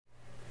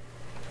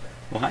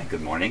Well, hi,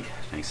 good morning.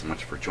 Thanks so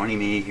much for joining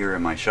me here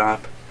in my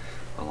shop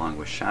along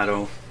with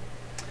Shadow.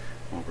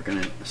 What we're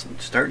going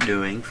to start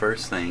doing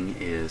first thing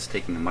is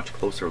taking a much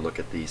closer look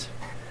at this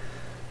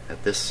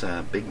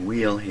big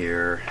wheel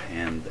here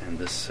and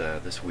this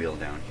wheel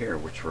down here,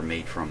 which were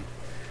made from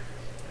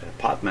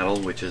pot metal,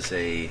 which is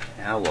a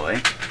alloy.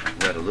 I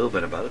read a little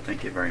bit about it.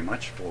 Thank you very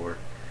much for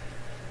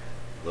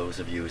those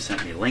of you who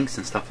sent me links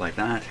and stuff like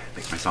that.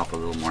 Make myself a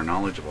little more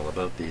knowledgeable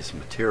about these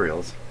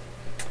materials.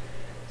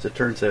 So it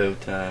turns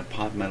out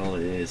pot metal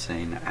is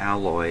an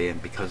alloy,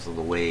 and because of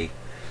the way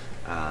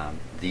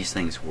these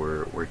things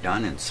were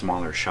done in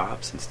smaller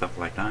shops and stuff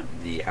like that,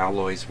 the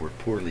alloys were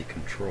poorly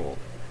controlled.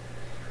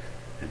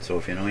 And so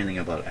if you know anything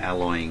about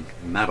alloying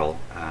metal,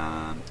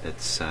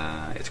 it's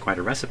quite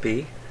a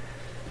recipe,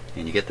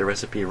 and you get the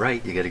recipe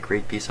right, you get a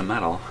great piece of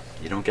metal.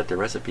 You don't get the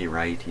recipe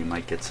right, you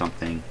might get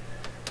something,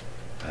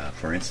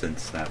 for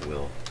instance, that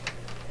will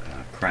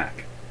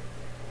crack.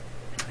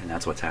 And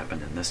that's what's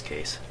happened in this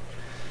case.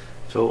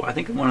 So I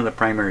think one of the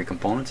primary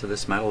components of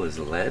this metal is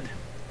lead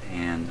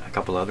and a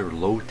couple other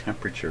low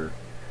temperature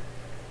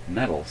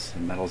metals,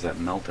 and metals that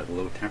melt at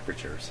low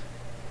temperatures.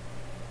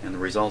 And the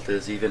result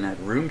is, even at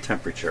room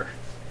temperature,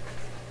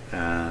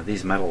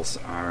 these metals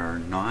are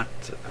not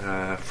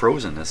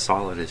frozen as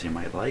solid as you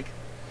might like,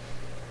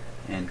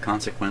 and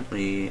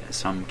consequently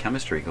some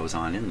chemistry goes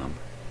on in them,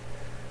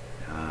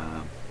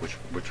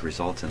 which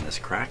results in this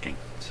cracking.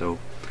 So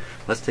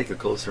let's take a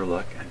closer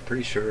look. I'm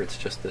pretty sure it's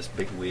just this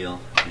big wheel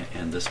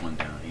and this one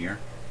down here.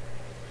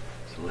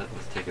 So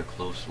let's take a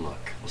close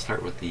look. We'll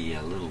start with the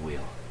little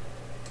wheel.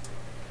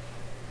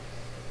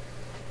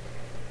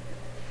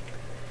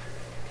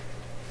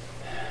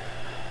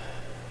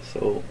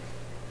 So,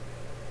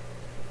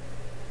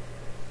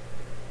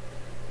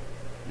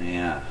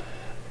 yeah.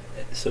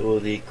 So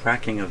the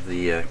cracking of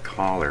the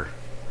collar,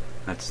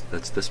 that's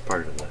this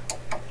part of the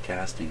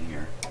casting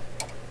here,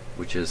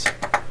 which is,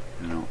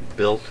 you know,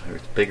 built, or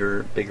it's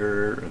bigger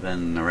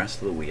than the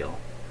rest of the wheel.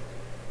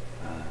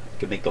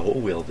 You could make the whole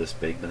wheel this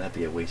big, but that'd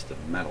be a waste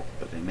of metal.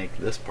 But they make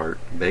this part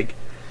big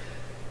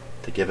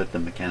to give it the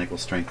mechanical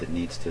strength it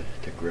needs to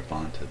grip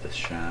onto the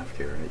shaft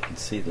here. You can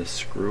see the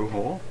screw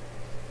hole,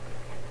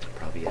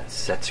 probably a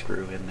set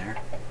screw in there.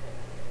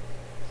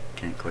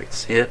 Can't quite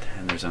see it.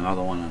 And there's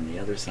another one on the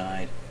other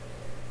side.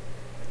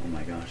 Oh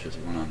my gosh, there's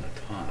one on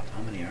the top.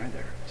 How many are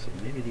there? So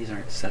maybe these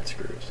aren't set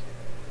screws.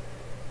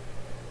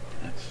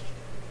 I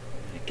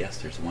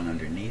guess there's one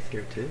underneath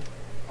here too.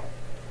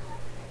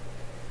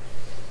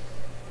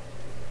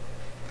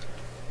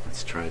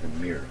 Let's try the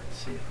mirror and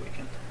see if we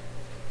can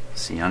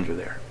see under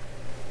there.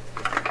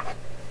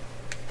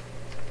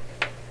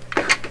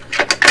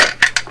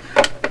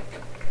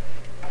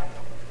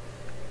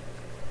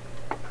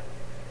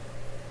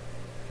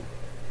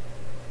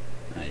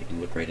 Now you can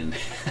look right in there.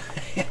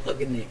 Look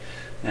in the,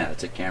 yeah,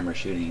 it's a camera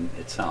shooting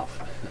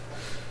itself.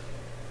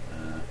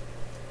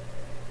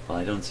 Well,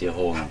 I don't see a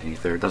hole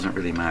underneath there. It doesn't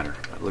really matter.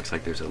 It looks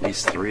like there's at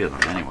least 3 of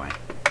them anyway.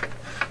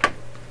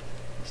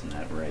 Isn't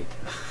that right?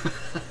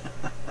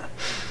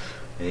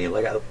 Hey,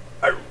 look out.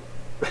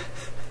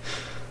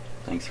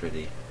 Thanks for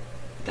the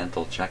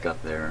dental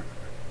checkup there,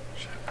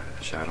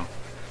 Shadow.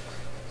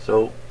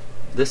 So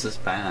this is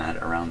bad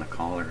around the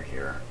collar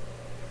here,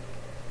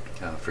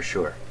 for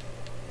sure.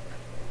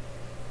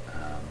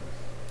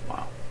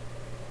 Wow.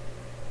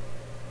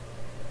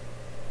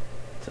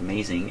 It's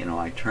amazing, you know,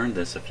 I turned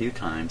this a few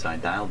times. I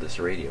dialed this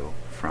radio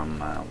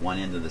from one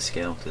end of the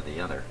scale to the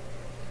other,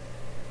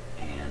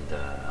 and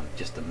I'm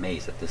just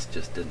amazed that this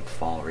just didn't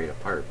fall right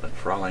apart. But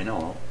for all I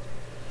know,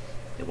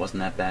 it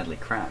wasn't that badly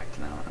cracked.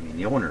 Now, I mean,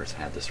 the owner's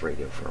had this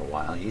radio for a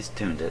while. He's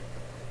tuned it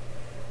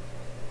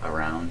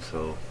around,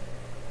 so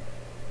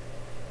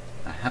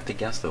I have to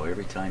guess, though,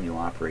 every time you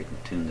operate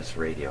and tune this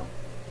radio,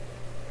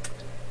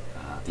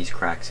 these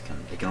cracks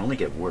can only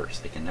get worse.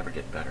 They can never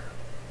get better.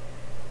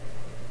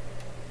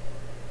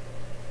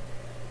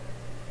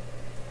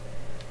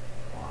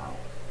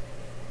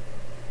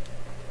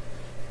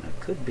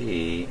 Could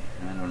be,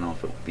 I don't know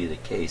if it would be the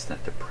case,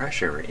 that the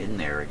pressure in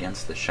there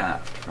against the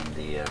shaft from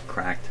the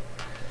cracked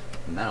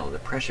metal, the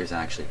pressure is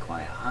actually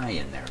quite high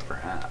in there,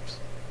 perhaps.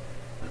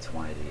 That's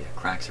why the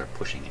cracks are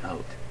pushing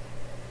out.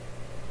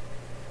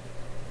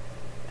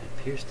 It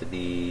appears to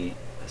be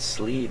a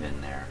sleeve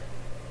in there.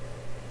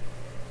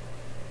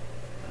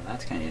 Now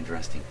that's kind of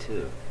interesting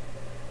too.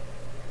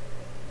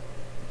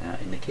 Now,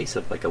 in the case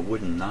of like a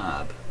wooden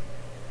knob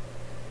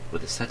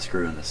with a set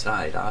screw on the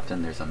side,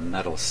 often there's a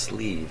metal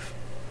sleeve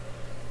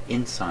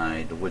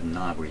inside the wooden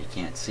knob where you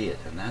can't see it,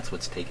 and that's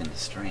what's taking the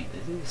strain.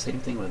 Is it the same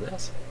thing with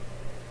this?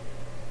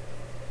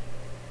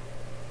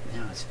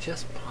 Now, it's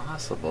just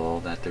possible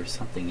that there's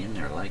something in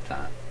there like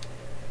that.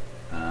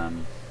 I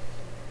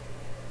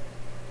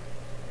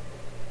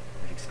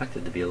expect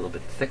it to be a little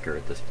bit thicker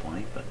at this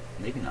point, but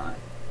maybe not.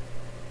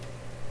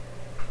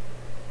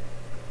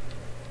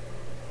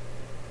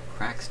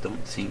 Cracks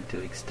don't seem to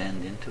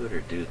extend into it,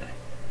 or do they?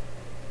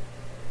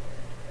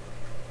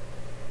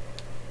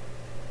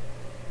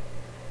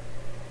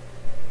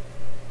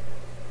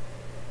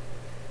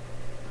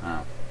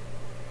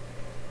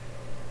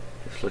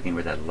 just looking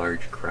where that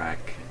large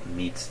crack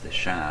meets the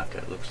shaft,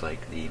 it looks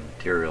like the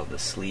material, the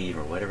sleeve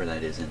or whatever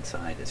that is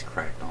inside, is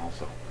cracked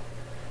also.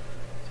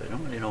 So I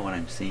don't really know what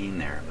I'm seeing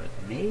there, but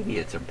maybe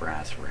it's a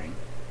brass ring.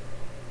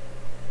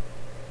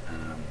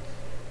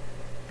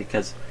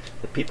 Because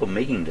the people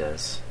making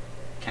this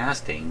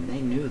casting,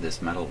 they knew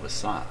this metal was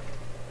soft.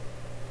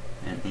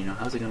 And you know,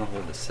 how's it going to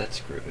hold a set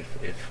screw?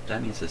 If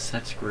that means the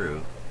set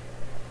screw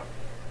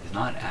is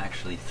not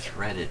actually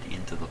threaded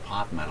into the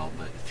pot metal,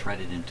 but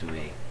threaded into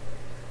a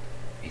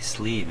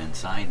sleeve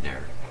inside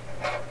there.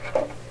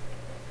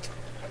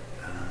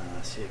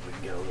 Let's see if we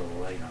can get a little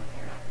light on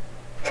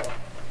here.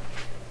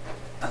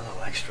 A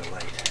little extra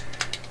light.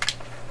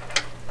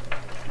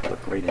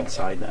 Look right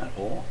inside that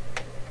hole.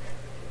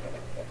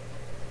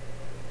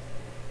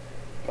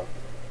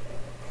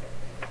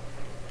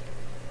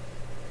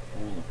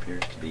 Hole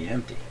appears to be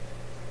empty.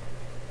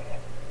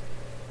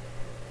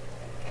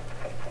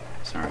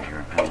 Sorry, here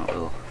I'm having a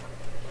little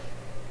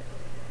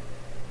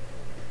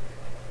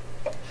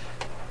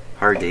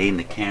hard to aim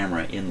the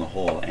camera in the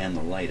hole and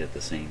the light at the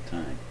same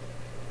time.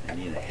 I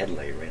need a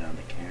headlight right on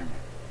the camera.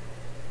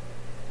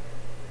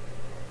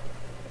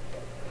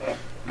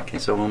 Okay,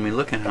 so when we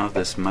look at how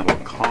this metal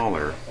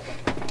collar,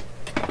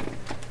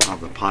 how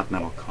the pot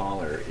metal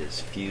collar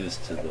is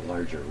fused to the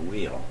larger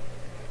wheel,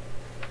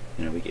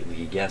 you know, we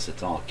could guess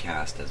it's all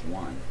cast as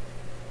one.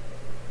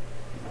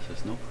 So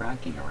there's no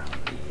cracking around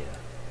the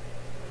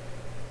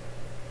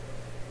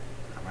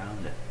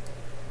around it.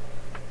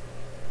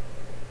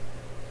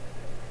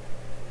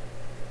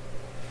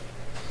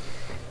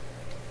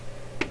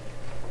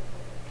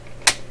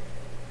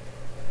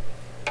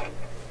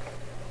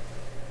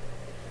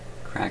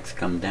 Cracks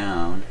come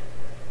down.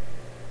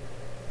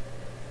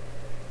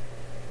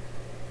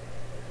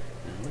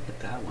 And look at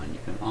that one. You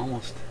can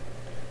almost,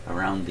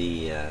 around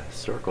the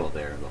circle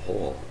there, the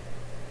hole,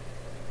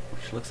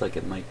 which looks like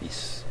it might be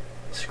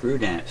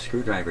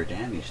screwdriver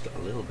damaged a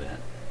little bit.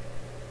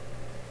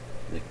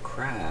 The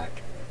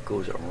crack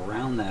goes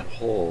around that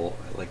hole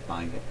like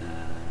by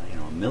you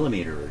know, a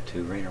millimeter or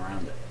two right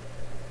around it.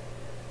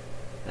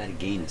 That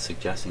again is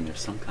suggesting there's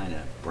some kind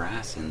of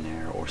brass in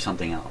there or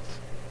something else.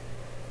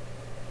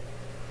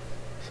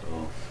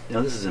 So, you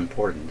know, this is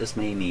important. This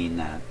may mean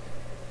that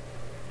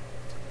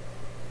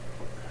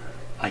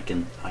I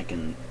can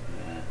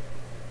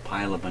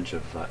pile a bunch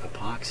of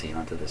epoxy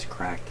onto this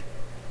cracked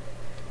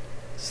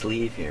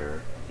sleeve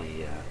here,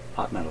 the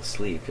hot metal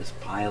sleeve, just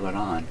pile it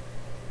on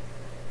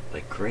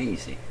like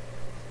crazy.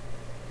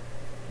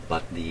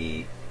 But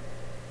the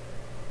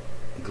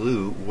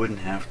glue wouldn't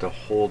have to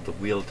hold the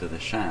wheel to the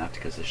shaft,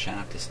 because the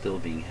shaft is still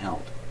being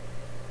held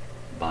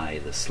by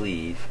the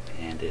sleeve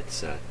and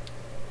its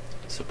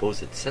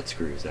supposed set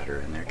screws that are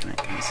in there. Can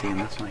I see in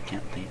this one? I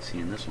can't see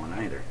in this one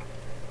either.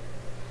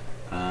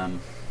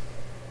 And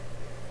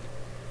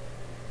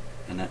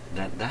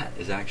that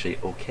is actually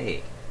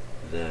okay.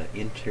 The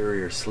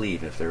interior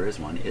sleeve, if there is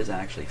one, is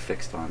actually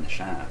fixed on the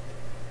shaft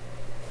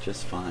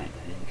just fine.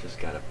 You just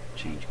gotta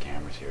change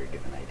cameras here to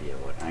give an idea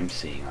of what I'm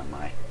seeing on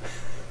my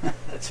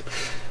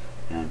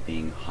I'm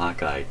being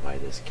hawk-eyed by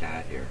this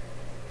cat here.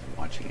 I'm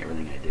watching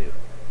everything I do.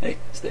 Hey,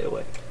 stay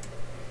away.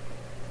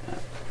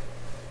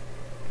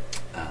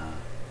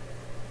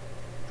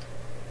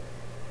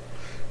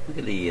 Look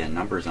at the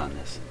numbers on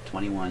this,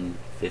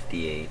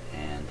 2158,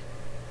 and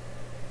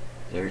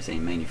there's a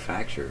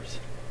manufacturer's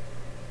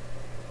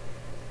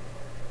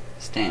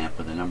stamp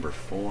with a number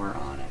 4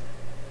 on it.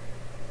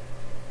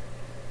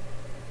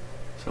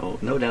 So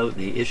no doubt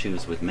the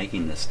issues with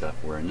making this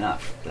stuff were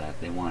enough that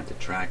they wanted to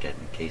track it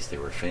in case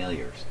there were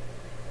failures,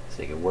 so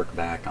they could work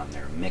back on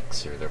their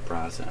mix or their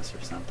process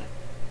or something.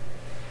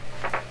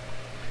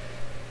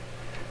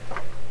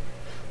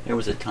 There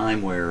was a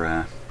time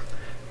where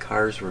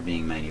cars were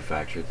being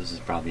manufactured. This is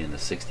probably in the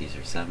 60s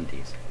or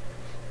 70s,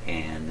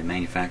 and the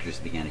manufacturers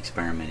began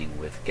experimenting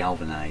with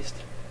galvanized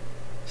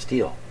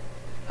steel,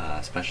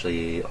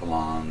 especially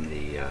along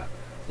the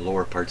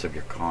lower parts of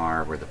your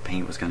car where the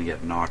paint was going to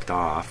get knocked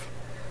off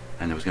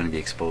and there was going to be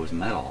exposed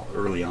metal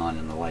early on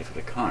in the life of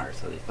the car.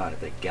 So they thought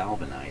if they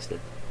galvanized it,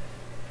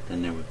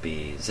 then there would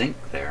be zinc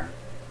there.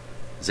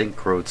 Zinc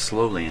corrodes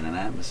slowly in an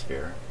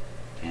atmosphere,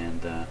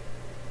 and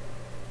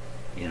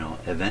you know,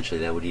 eventually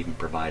that would even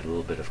provide a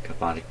little bit of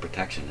cathodic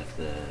protection if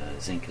the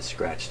zinc is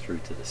scratched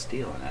through to the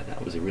steel, and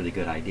that was a really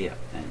good idea,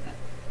 and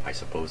I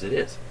suppose it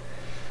is.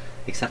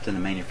 Except in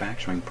the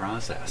manufacturing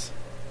process,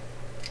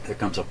 there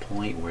comes a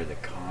point where the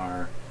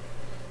car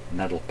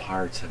metal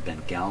parts have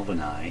been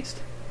galvanized,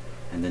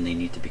 and then they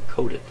need to be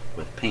coated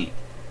with paint.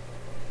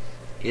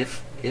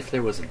 If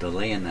there was a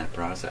delay in that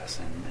process,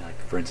 and like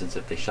for instance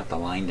if they shut the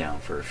line down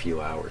for a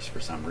few hours for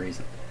some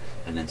reason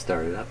and then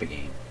started up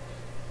again,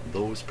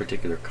 those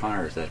particular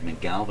cars that had been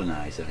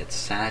galvanized and had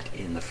sat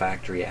in the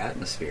factory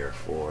atmosphere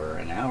for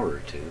an hour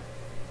or two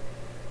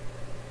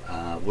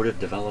would have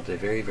developed a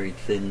very, very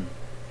thin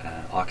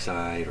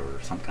oxide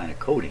or some kind of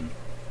coating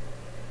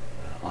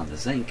on the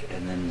zinc,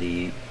 and then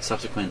the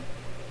subsequent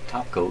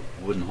top coat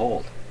wouldn't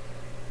hold.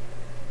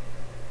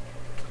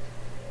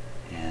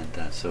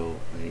 And so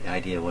the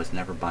idea was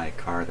never buy a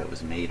car that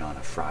was made on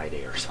a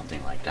Friday or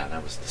something like that.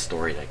 That was the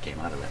story that came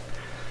out of it.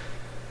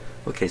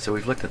 Okay, so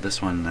we've looked at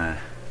this one.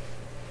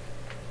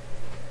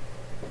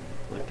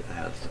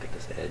 Let's look at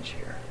this edge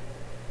here.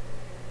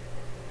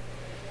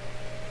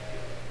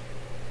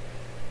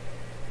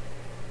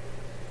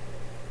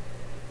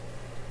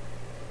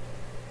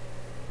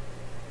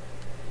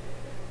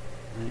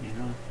 You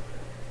know,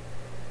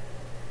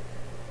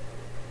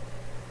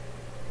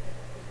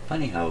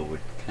 funny how it would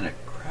kind of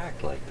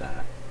crack like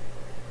that.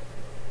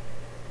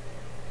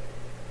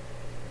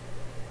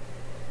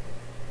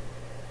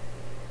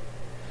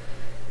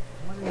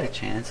 What are the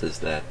chances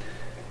that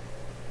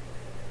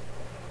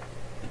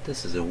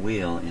this is a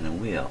wheel in a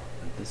wheel?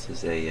 That this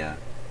is a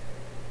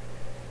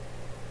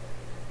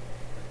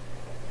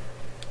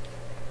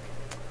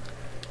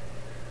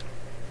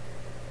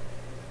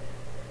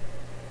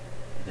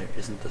there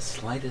isn't the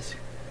slightest,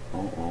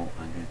 I'm going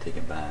to take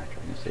it back.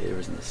 I'm going to say there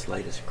isn't the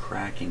slightest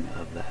cracking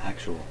of the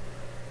actual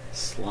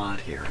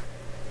slot here.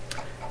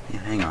 Yeah,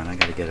 hang on, I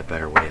got to get a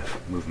better way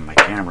of moving my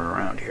camera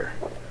around here.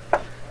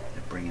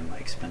 And bring in my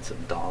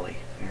expensive dolly.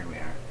 Here we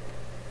are.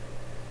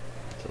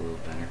 That's a little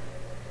better.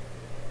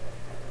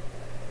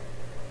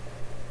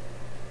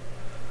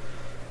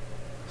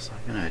 So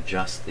I'm going to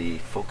adjust the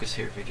focus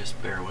here. If you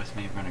just bear with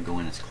me, we're going to go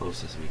in as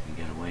close as we can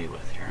get away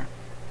with here.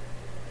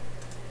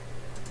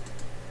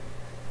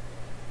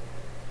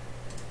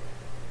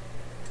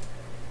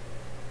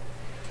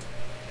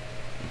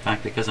 In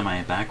fact, because of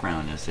my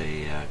background as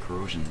a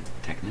corrosion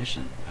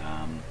technician,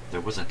 there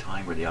was a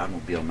time where the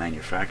automobile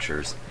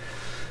manufacturers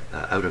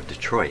out of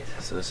Detroit,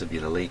 so this would be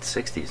the late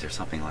 60s or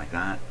something like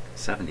that,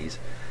 70s,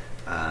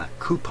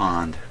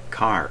 couponed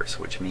cars,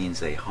 which means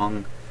they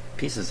hung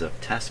pieces of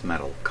test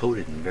metal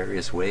coated in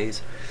various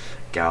ways,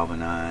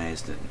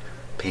 galvanized and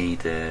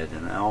painted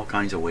and all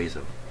kinds of ways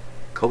of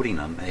coating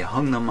them. They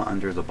hung them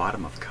under the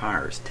bottom of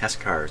cars, test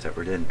cars that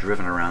were then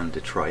driven around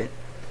Detroit,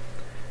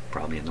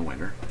 probably in the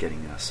winter,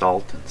 getting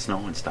salt and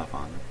snow and stuff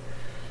on them.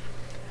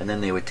 And then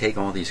they would take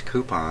all these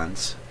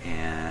coupons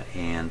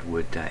and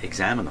would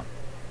examine them.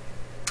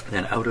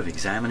 Then out of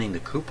examining the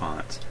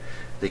coupons,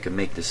 they could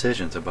make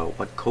decisions about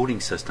what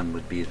coating system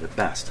would be the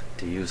best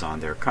to use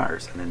on their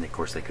cars. And then, of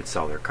course, they could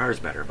sell their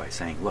cars better by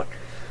saying, look,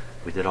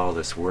 we did all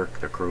this work,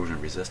 they're corrosion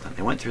resistant.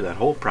 They went through that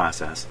whole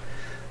process,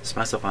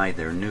 specified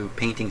their new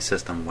painting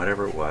system,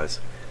 whatever it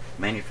was,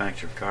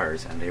 manufactured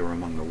cars, and they were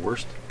among the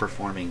worst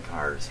performing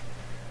cars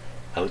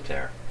out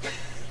there.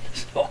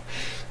 So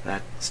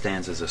that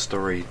stands as a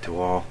story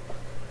to all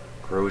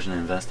corrosion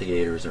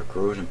investigators or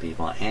corrosion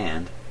people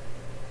and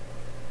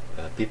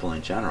people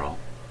in general.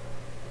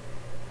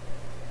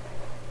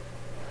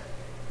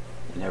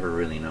 You never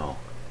really know.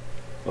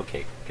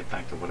 Okay, get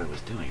back to what I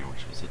was doing here,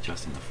 which was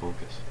adjusting the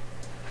focus.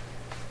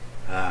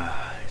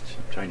 I'm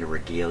trying to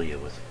regale you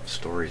with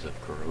stories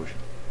of corrosion.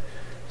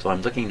 So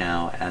I'm looking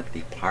now at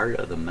the part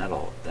of the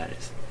metal that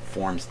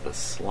forms the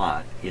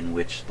slot in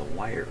which the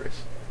wire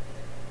is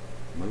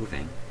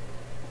moving.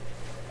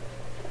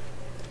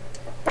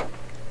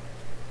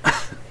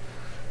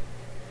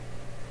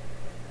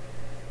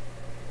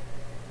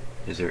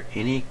 Is there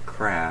any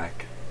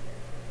crack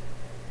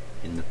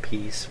in the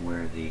piece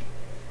where the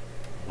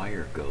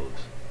wire goes?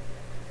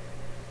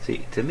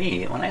 See, to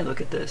me, when I look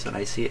at this and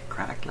I see it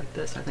cracked like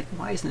this, I think,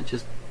 why isn't it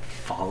just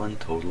fallen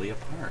totally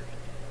apart?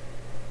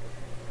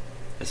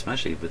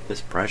 Especially with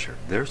this pressure.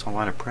 There's a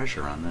lot of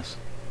pressure on this.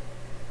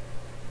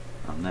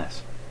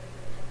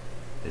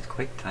 It's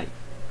quite tight.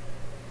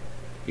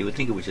 You would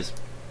think it would just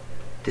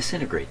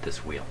disintegrate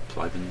this wheel.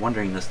 So I've been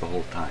wondering this the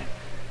whole time.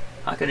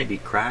 How can it be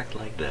cracked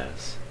like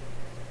this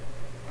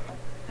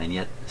and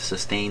yet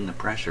sustain the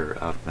pressure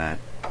of that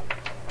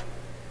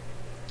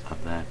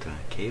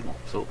cable?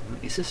 So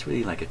is this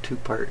really like a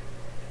two-part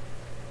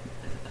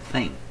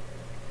thing?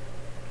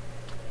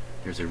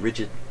 There's a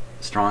rigid,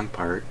 strong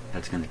part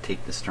that's going to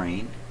take the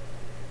strain.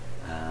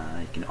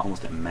 You can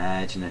almost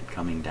imagine it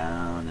coming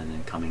down and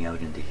then coming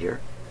out into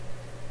here.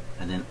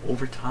 And then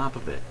over top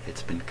of it,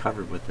 it's been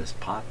covered with this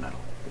pot metal.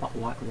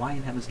 Why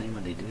in heaven's name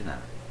would they do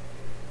that?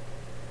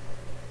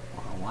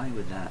 Why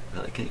would that?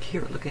 Like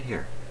here, look at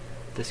here.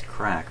 This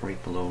crack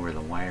right below where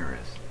the wire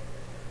is.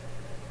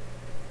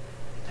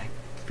 I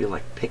feel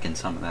like picking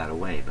some of that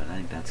away, but I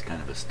think that's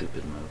kind of a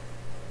stupid move.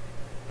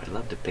 I'd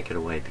love to pick it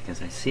away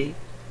because I see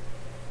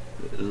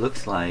it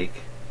looks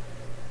like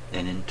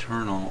an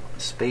internal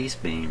space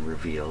being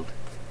revealed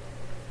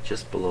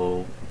just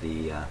below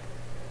the, I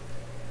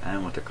don't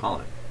know what to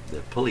call it, the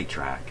pulley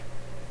track.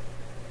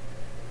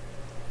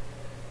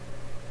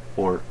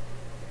 Or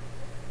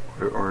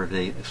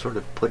they sort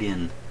of put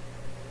in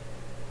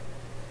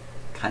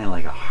kind of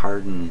like a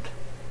hardened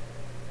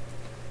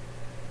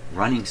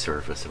running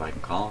surface, if I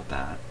can call it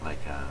that, like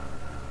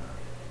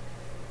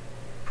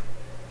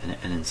and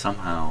then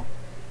somehow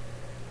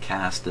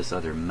cast this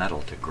other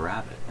metal to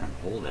grab it and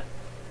hold it.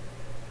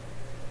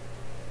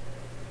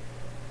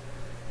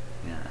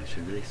 Yeah, I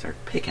should really start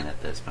picking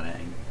at this, but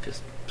I'm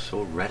just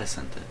so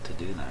reticent to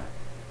do that.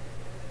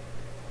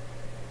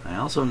 I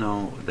also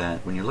know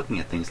that when you're looking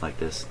at things like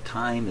this,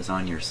 time is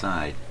on your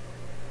side.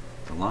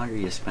 The longer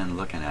you spend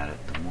looking at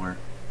it, the more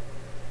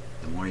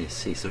you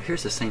see. So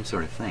here's the same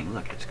sort of thing.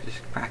 Look, it's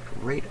just cracked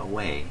right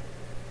away.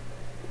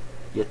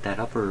 Yet that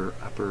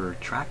upper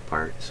track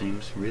part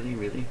seems really,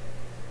 really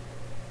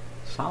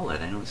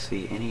solid. I don't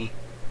see any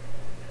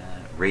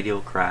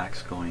radial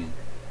cracks going.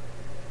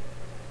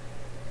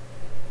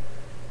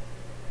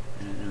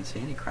 I don't see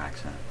any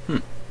cracks in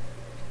it.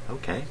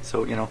 Okay,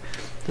 so you know,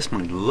 this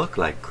might look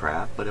like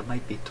crap, but it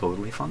might be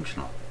totally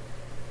functional.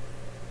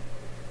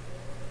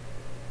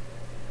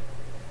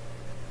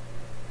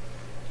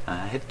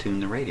 I had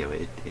tuned the radio.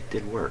 It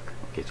did work.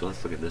 Okay, so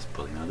let's look at this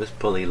pulley. Now this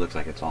pulley looks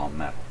like it's all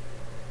metal.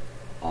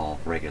 All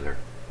regular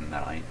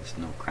metal. There's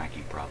no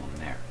cracking problem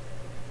there.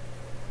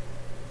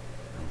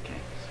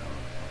 Okay, so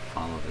we'll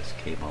follow this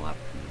cable up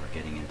and we're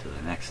getting into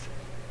the next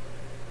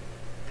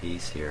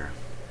piece here.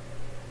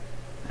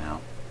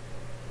 Now,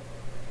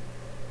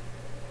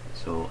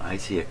 so I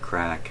see a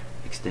crack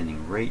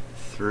extending right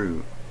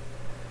through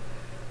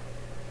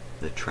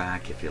the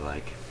track, if you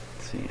like.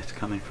 See, it's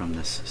coming from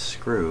this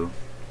screw.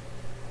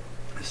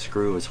 The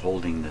screw is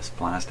holding this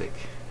plastic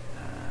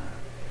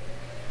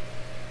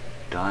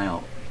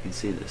dial. You can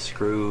see the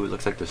screw, it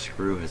looks like the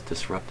screw has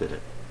disrupted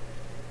it.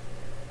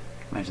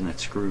 Imagine that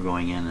screw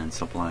going in and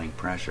supplying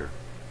pressure.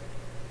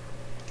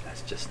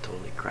 That's just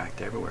totally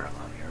cracked everywhere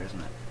along here, isn't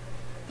it?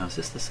 Now is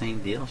this the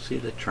same deal? See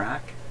the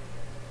track?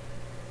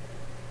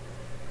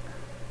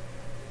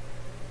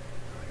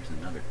 Oh, here's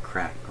another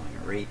crack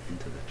going right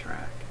into the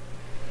track.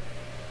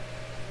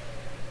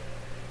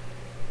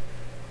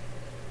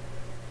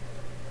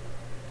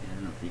 I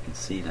don't know if you can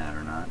see that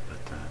or not, but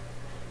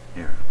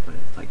here, but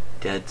it's like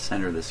dead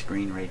center of the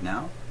screen right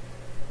now.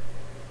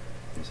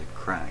 There's a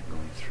crack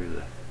going through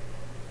the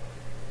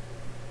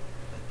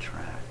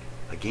track.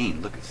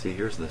 Again, look, see,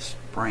 here's the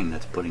spring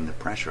that's putting the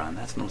pressure on.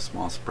 That's no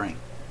small spring.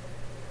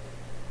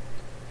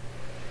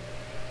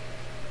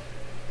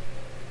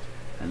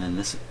 And then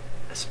this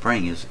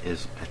spring is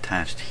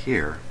attached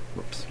here.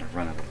 Whoops, I've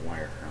run out of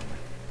wire.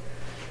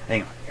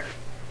 Hang on here.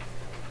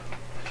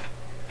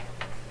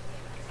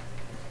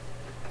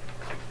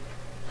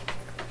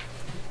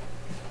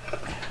 There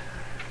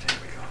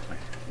we go. My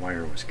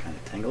wire was kind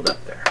of tangled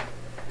up there.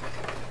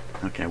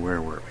 Okay, where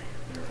were we?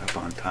 We were up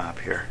on top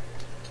here.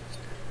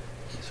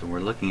 So we're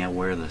looking at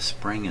where the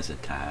spring is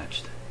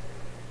attached.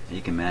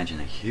 You can imagine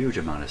a huge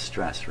amount of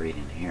stress right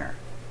in here.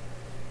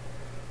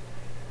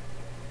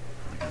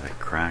 Look at the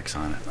cracks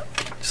on it. Let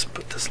me just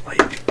put this light,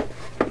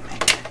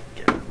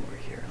 get it over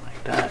here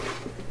like that.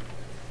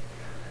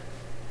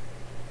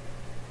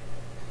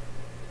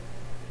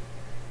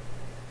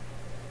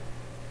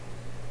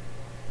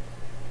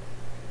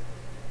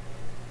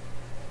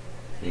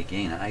 And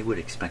again, I would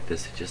expect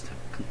this to just have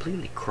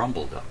completely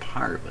crumbled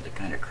apart with the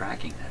kind of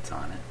cracking that's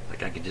on it.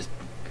 Like I could just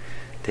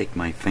take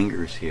my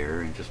fingers here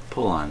and just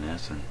pull on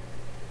this and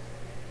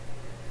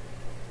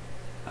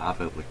off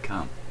it would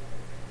come.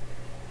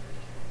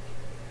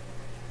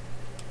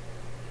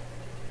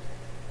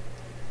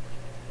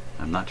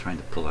 I'm not trying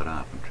to pull it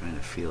off, I'm trying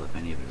to feel if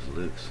any of it is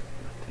loose.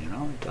 But, you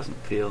know, it doesn't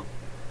feel.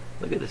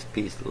 Look at this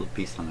piece, the little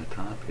piece on the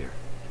top here.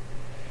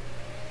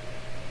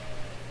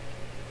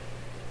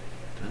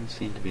 It doesn't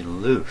seem to be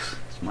loose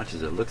as much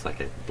as it looks like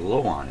a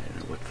blow on it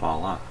and it would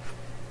fall off.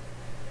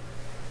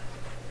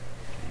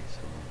 Okay,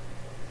 so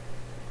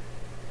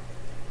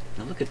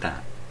now look at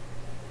that.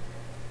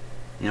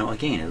 You know,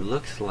 again, it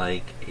looks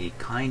like a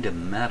kind of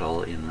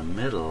metal in the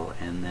middle,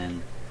 and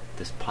then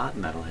this pot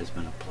metal has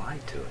been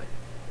applied to it.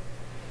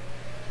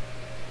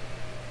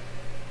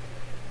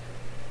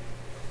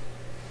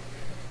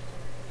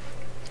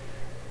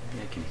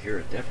 Maybe I can hear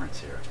a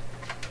difference here.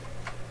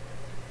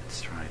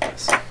 Let's try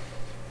this.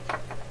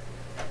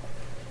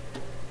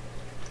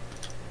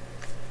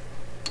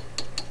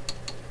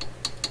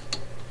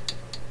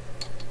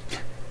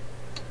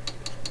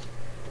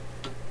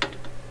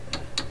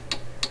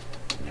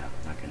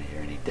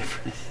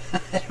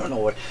 I don't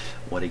know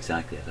what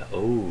exactly I thought.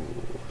 Oh,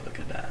 look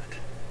at that.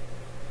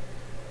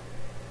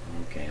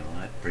 Okay, well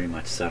that pretty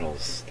much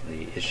settles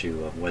the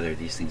issue of whether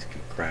these things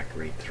can crack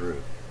right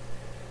through.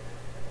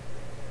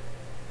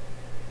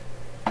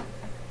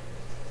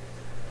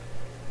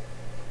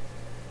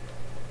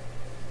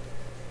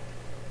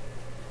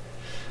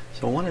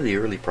 So one of the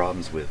early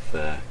problems with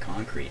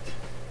concrete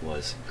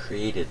was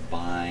created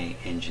by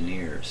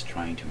engineers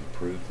trying to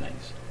improve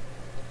things.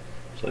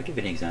 So I'll give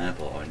you an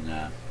example.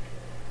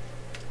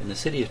 In the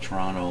city of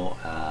Toronto,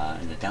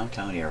 in the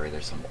downtown area,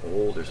 there's an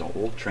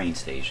old train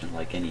station,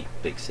 like any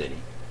big city,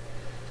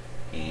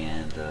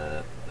 and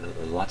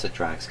lots of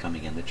tracks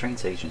coming in. The train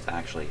station is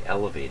actually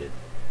elevated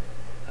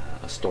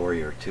a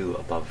story or two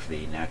above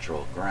the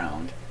natural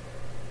ground,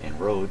 and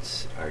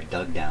roads are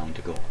dug down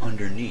to go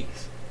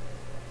underneath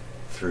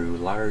through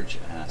large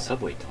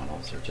subway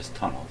tunnels, or just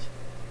tunnels,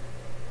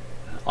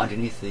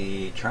 underneath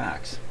the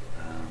tracks,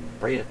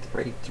 right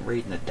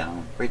in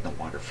the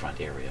waterfront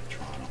area of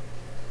Toronto.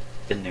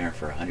 Been there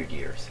for 100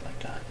 years, like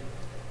that.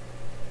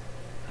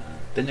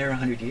 Been there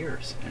 100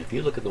 years, and if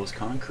you look at those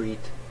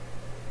concrete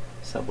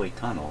subway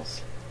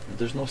tunnels,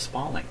 there's no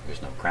spalling,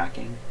 there's no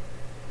cracking.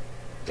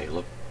 They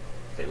look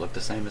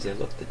the same as they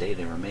looked the day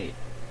they were made.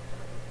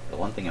 The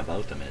one thing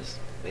about them is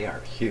they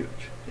are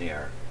huge. They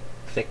are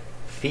thick,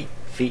 feet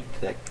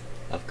thick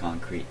of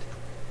concrete.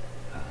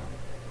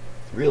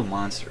 Real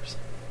monsters.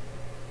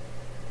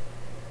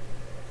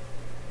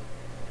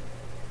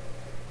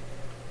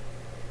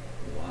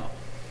 Wow.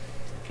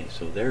 Okay,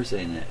 so there's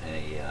an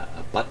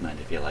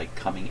abutment, if you like,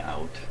 coming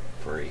out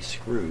for a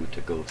screw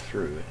to go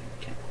through.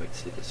 I can't quite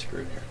see the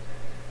screw here,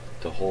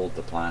 to hold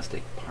the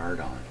plastic part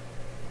on.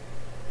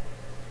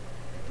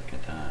 Look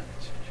at that.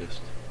 It's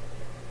just...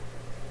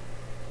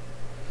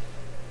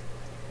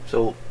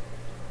 So,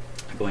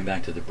 going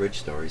back to the bridge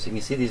stories, you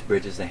can see these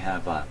bridges, they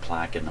have a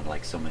plaque in them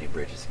like so many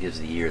bridges. It gives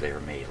the year they were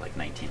made, like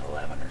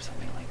 1911 or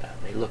something like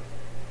that. They look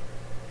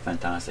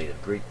fantastic. They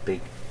have great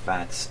big,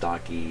 fat,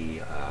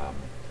 stocky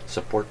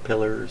support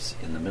pillars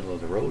in the middle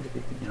of the road,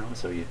 you know,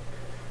 so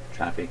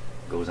traffic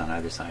goes on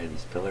either side of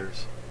these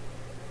pillars.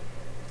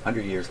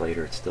 100 years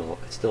later, it's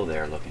still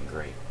there, looking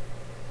great.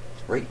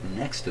 Right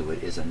next to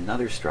it is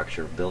another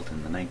structure built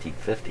in the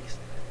 1950s.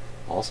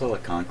 Also a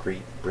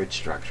concrete bridge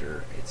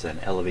structure. It's an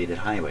elevated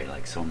highway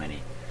like so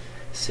many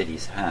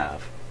cities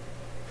have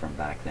from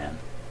back then.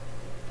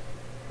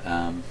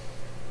 But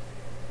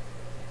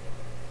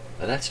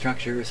that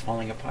structure is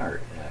falling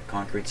apart.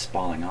 Concrete's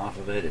spalling off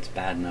of it. It's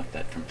bad enough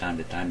that from time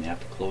to time they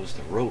have to close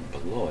the road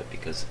below it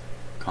because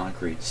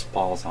concrete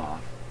spalls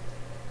off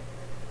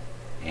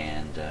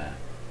and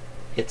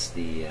hits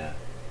the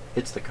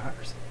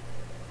cars.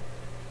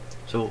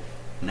 So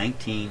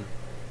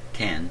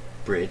 1910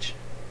 bridge,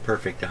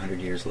 perfect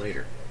 100 years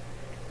later.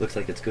 Looks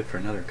like it's good for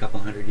another couple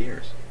hundred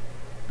years.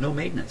 No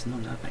maintenance, no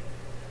nothing.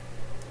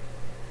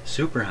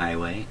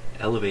 Superhighway,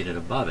 elevated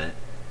above it,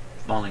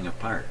 falling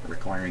apart,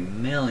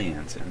 requiring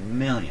millions and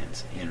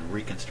millions in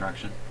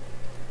reconstruction.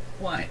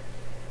 Why?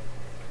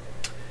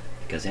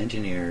 Because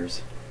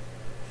engineers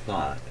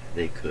thought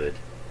they could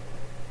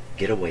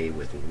get away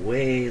with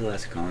way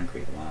less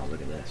concrete. Wow,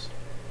 look at this.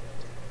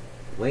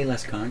 Way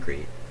less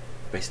concrete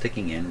by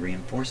sticking in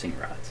reinforcing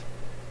rods.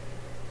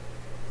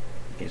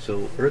 Okay,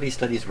 so early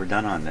studies were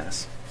done on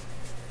this.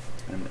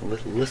 And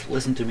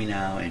listen to me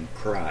now and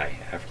cry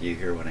after you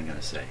hear what I'm going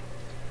to say.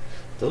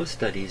 Those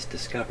studies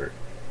discovered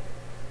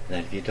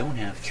that if you don't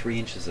have 3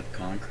 inches of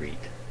concrete,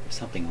 or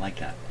something like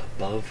that,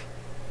 above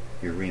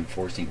your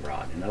reinforcing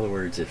rod, in other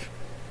words, if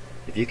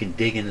you can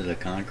dig into the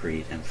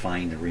concrete and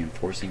find the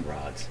reinforcing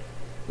rods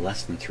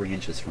less than 3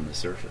 inches from the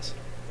surface,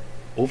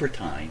 over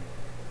time,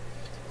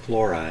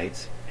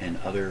 chlorides and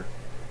other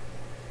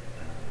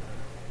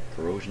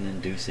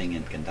corrosion-inducing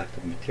and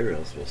conductive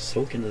materials will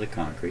soak into the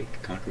concrete.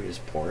 Concrete is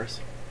porous,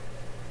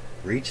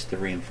 reach the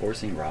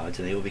reinforcing rods,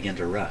 and they will begin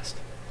to rust.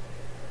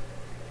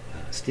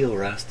 Steel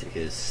rust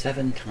is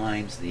 7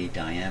 times the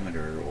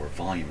diameter, or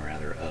volume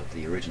rather, of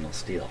the original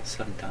steel.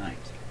 7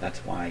 times. That's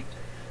why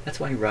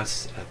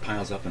rust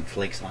piles up and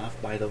flakes off,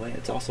 by the way.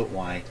 It's also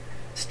why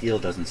steel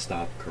doesn't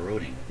stop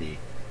corroding. The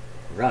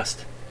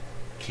rust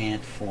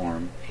can't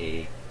form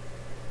a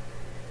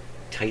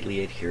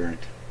tightly adherent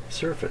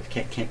surface,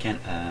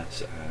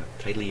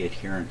 tightly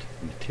adherent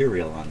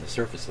material on the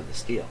surface of the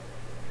steel,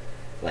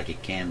 like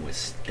it can with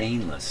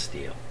stainless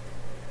steel.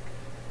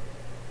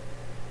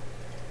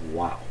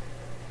 Wow.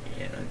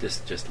 You know, this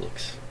just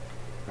looks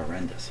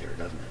horrendous here,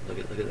 doesn't it? Look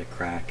at the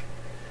crack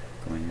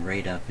going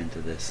right up into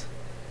this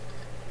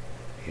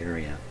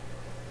area.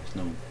 There's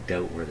no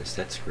doubt where the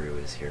set screw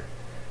is here.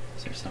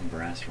 Is there some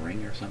brass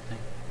ring or something?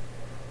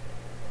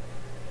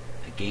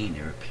 Again,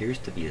 there appears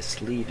to be a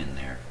sleeve in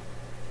there.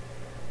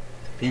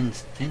 Thin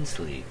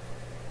sleeve.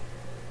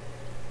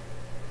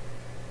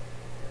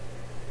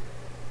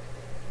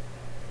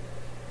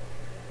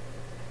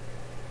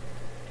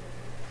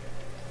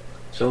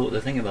 So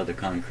the thing about the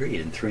concrete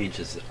and 3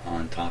 inches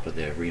on top of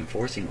the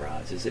reinforcing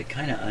rods is it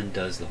kind of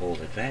undoes the whole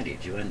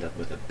advantage. You end up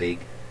with a big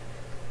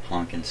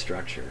honking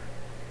structure,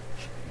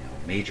 you know,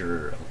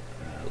 major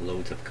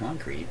loads of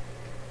concrete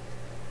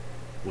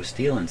with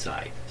steel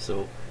inside.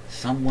 So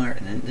somewhere,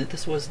 and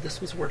this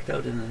was worked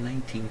out in the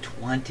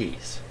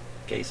 1920s.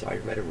 Okay, so I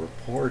read a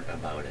report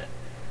about it.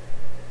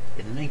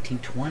 In the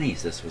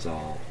 1920s, this was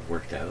all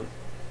worked out.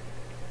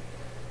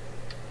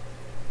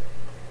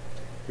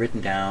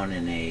 Written down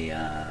in a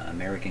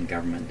American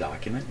government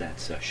document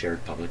that's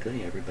shared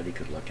publicly. Everybody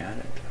could look at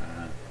it.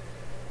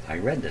 I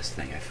read this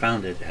thing. I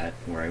found it at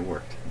where I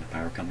worked. The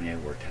power company I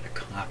worked had a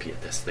copy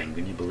of this thing.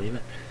 Can you believe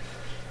it?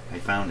 I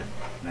found it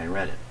and I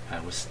read it. I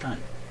was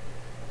stunned.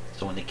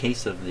 So in the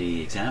case of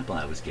the example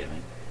I was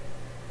giving,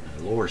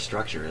 the lower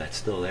structure that's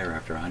still there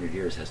after 100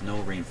 years has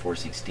no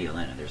reinforcing steel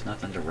in it. There's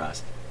nothing to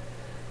rust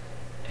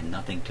and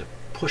nothing to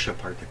push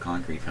apart the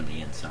concrete from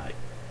the inside.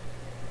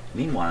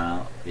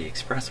 Meanwhile, the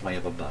expressway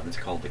up above, it's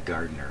called the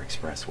Gardner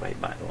Expressway,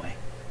 by the way,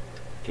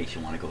 in case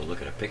you want to go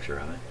look at a picture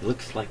of it. It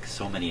looks like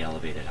so many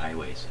elevated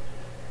highways.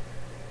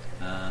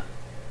 The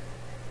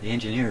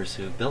engineers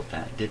who built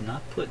that did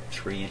not put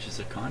 3 inches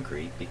of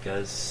concrete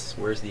because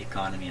where's the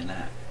economy in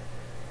that?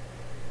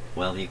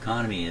 Well, the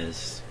economy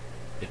is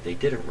if they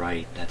did it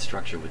right, that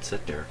structure would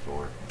sit there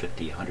for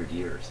 50, 100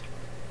 years.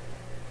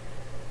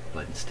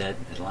 But instead,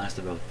 it lasts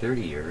about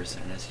 30 years,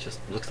 and it just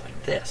looks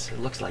like this. It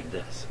looks like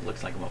this. It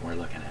looks like what we're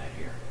looking at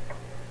here.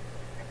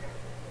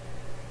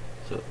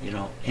 So, you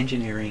know,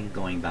 engineering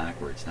going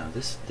backwards. Now,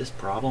 this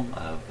problem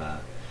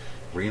of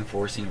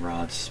reinforcing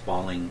rods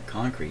spalling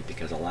concrete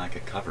because of lack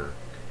of cover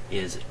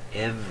is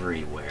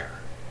everywhere.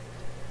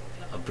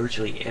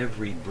 Virtually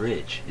every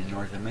bridge in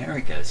North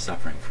America is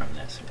suffering from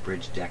this.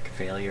 Bridge deck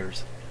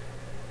failures.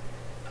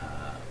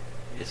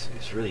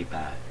 It's really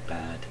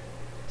bad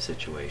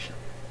situation.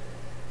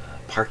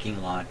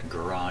 Parking lot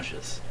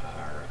garages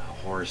are a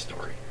horror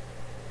story.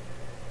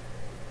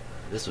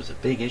 This was a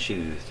big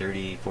issue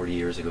 30, 40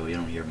 years ago. You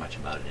don't hear much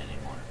about it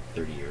anymore.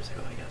 30 years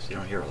ago, I guess. You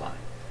don't hear a lot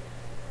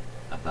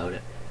about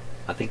it.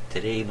 I think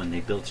today when they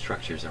build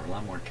structures, they're a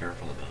lot more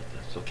careful about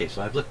this. Okay,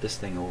 so I've looked this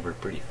thing over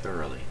pretty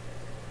thoroughly.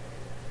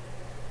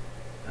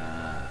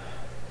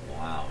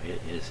 Wow, it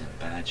is in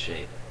bad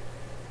shape.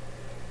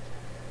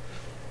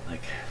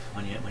 Like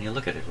when you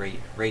look at it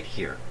right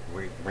here,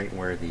 right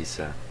where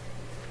these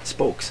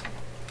spokes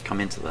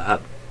come into the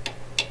hub,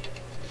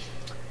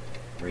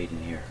 right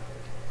in here.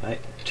 I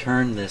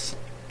turn this.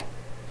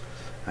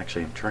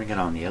 Actually, I'm turning it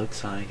on the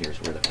outside.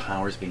 Here's where the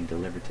power is being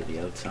delivered to the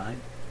outside.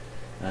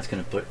 And that's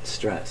going to put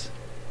stress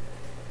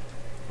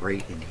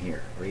right in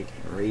here, right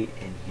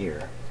in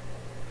here.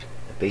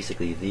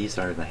 Basically, these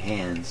are the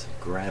hands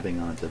grabbing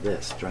onto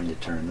this, trying to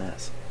turn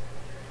this.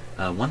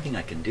 One thing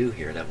I can do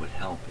here that would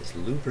help is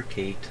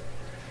lubricate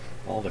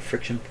all the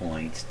friction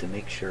points to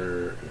make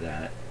sure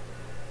that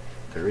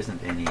there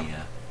isn't any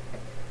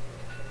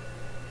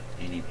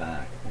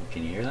back. Oh,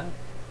 can you hear that?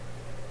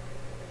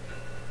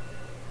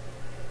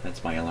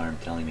 That's my alarm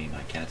telling me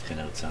my cat's been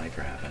outside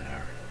for half an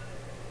hour.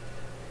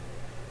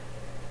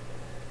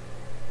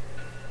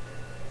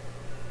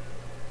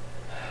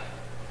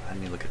 Let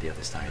me look at the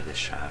other side of this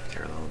shaft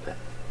here a little bit.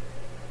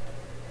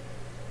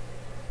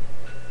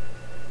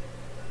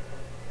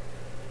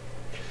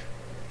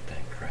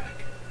 That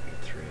crack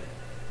right through it.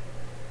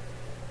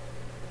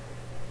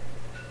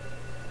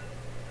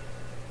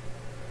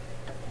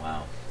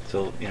 Wow.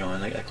 So, you know,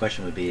 and a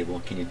question would be,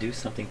 well, can you do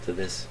something to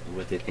this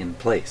with it in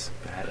place,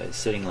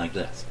 sitting like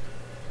this?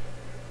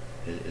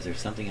 Is there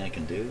something I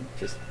can do?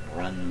 Just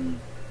run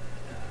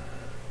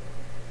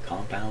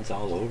compounds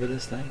all over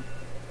this thing?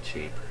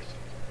 Jeepers.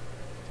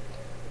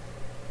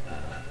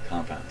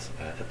 Compounds.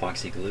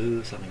 Epoxy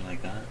glue, something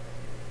like that.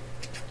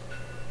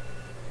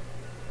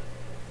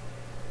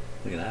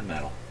 Look at that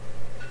metal.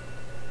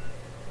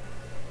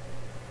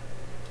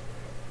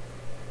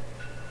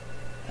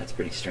 That's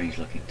pretty strange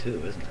looking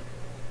too, isn't it?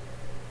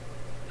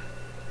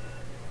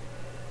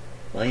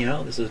 Well, you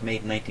know, this was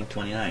made in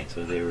 1929,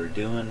 so they were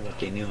doing what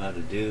they knew how to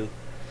do.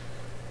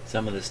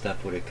 Some of this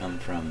stuff would have come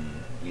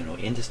from, you know,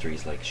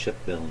 industries like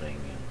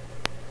shipbuilding.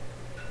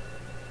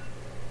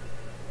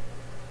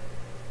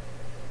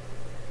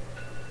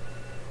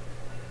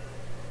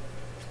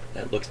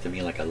 That looks to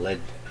me like a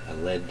lead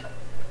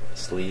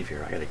sleeve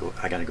here. I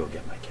gotta go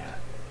get my cat.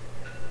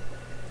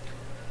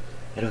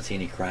 I don't see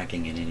any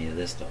cracking in any of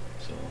this though.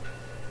 So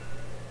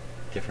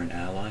different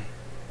alloy.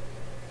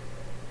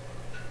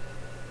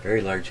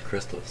 Very large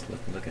crystals.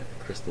 Look at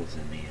the crystals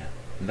in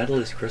the metal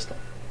is crystal.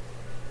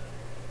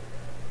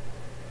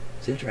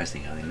 It's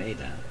interesting how they made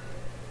that.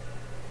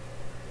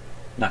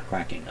 Not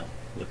cracking though.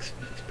 Looks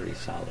pretty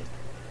solid.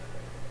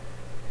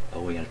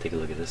 Oh, we gotta take a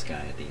look at this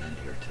guy at the end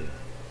here too.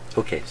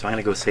 Okay, so I'm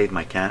gonna go save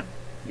my cat.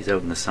 He's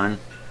out in the sun.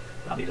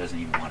 Probably doesn't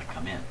even want to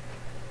come in.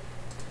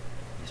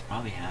 He's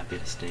probably happy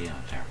to stay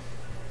out there.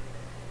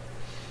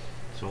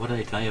 So what did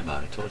I tell you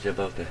about? I told you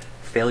about the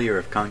failure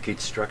of concrete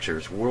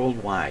structures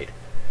worldwide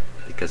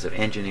because of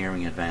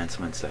engineering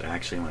advancements that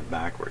actually went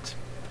backwards.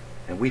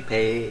 And we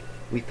pay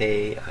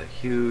a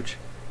huge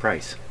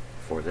price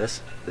for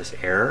this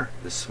error,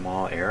 this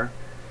small error,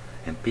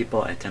 and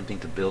people attempting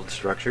to build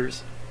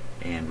structures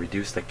and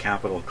reduce the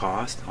capital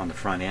cost on the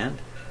front end,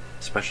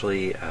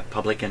 especially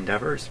public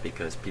endeavors,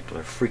 because people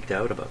are freaked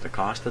out about the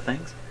cost of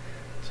things.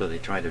 So they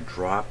try to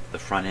drop the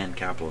front end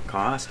capital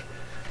cost.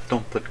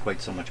 Don't put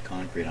quite so much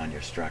concrete on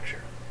your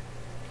structure.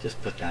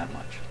 Just put that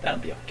much. That'll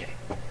be okay.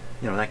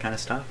 You know, that kind of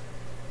stuff.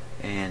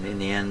 And in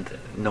the end,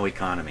 no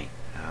economy.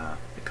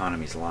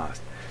 Economy's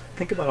lost.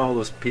 Think about all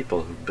those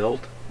people who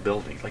built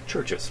buildings, like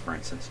churches, for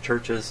instance.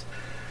 Churches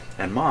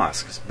and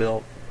mosques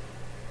built,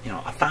 you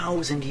know,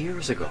 1,000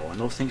 years ago, and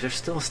those things are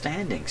still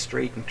standing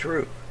straight and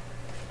true.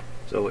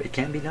 So it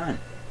can be done.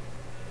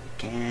 It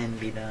can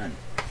be done.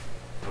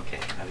 Okay,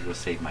 I gotta go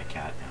save my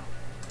cat now.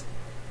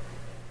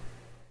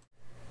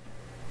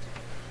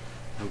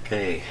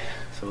 Okay,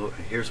 so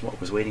here's what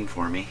was waiting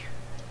for me.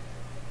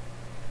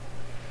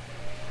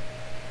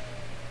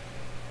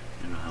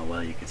 I don't know how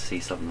well you can see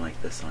something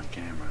like this on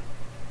camera.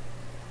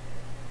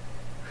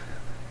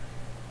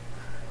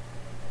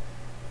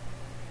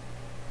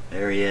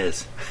 There he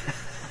is.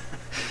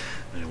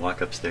 I walk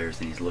upstairs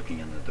and he's looking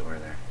in the door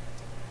there.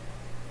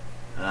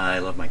 I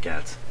love my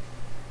cats.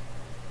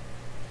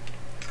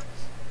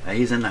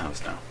 He's in the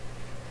house now.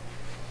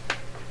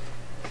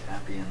 Yeah.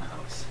 happy in the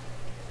house.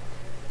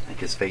 I think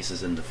his face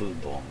is in the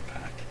food bowl, in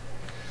fact.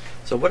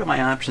 So what are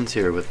my options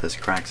here with this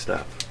cracked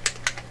stuff?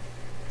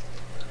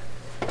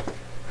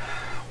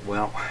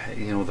 Well,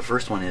 you know, the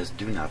first one is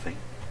do nothing.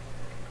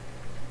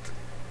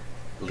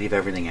 Leave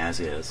everything as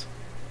is.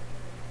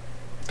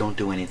 Don't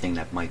do anything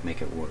that might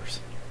make it worse.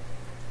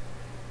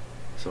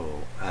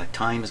 So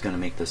time is going to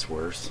make this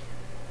worse.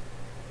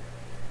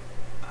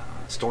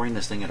 Storing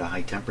this thing at a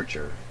high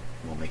temperature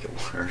will make it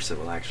worse. It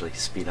will actually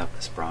speed up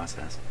this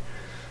process.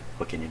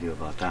 What can you do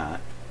about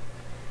that?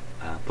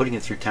 Putting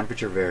it through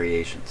temperature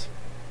variations.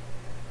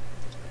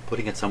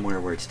 Putting it somewhere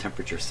where its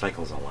temperature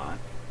cycles a lot.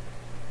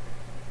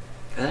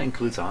 And that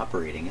includes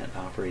operating it.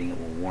 Operating it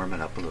will warm it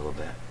up a little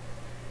bit.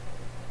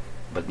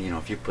 But you know,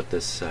 if you put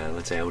this,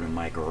 let's say, out in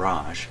my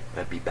garage,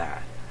 that'd be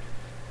bad.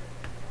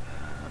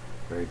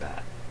 Very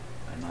bad.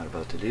 I'm not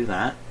about to do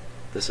that.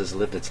 This has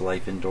lived its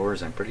life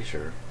indoors, I'm pretty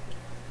sure.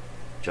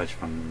 Judging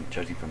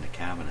from the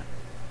cabinet.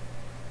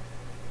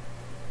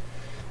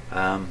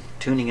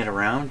 Tuning it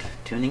around.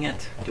 Tuning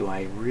it. Do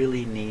I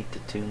really need to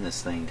tune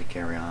this thing to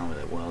carry on with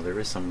it? Well, there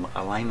is some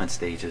alignment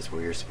stages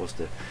where you're supposed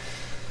to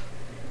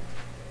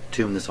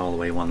tune this all the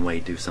way one way,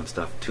 do some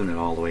stuff, tune it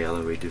all the way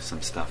other way, do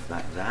some stuff.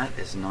 That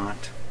is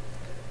not,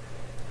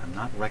 I'm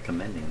not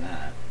recommending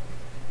that.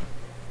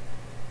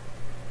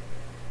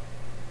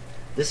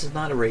 This is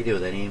not a radio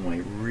that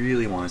anyone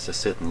really wants to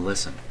sit and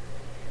listen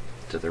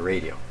to the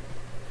radio.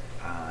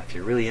 If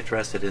you're really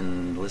interested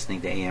in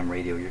listening to AM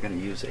radio, you're going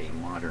to use a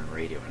modern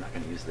radio. You're not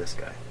going to use this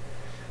guy.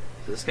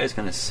 So this guy's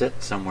going to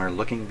sit somewhere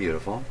looking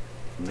beautiful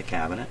in the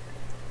cabinet,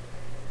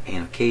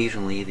 and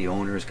occasionally the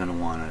owner is going to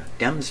want to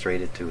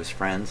demonstrate it to his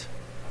friends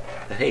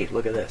that, hey,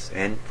 look at this.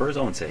 And for his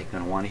own sake,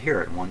 going to want to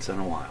hear it once in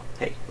a while.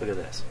 Hey, look at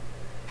this.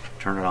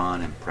 Turn it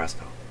on and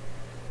presto.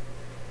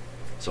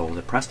 So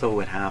the presto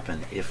would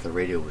happen if the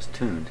radio was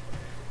tuned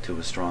to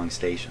a strong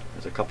station.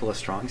 There's a couple of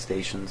strong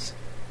stations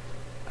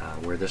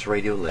where this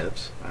radio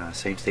lives.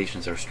 Same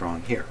stations are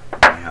strong here in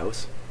my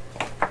house.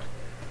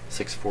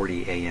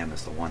 640 AM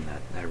is the one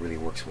that really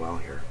works well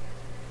here.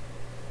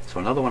 So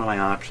another one of my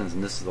options,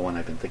 and this is the one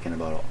I've been thinking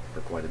about for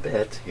quite a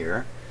bit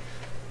here,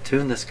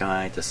 tune this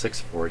guy to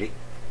 640,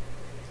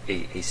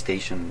 a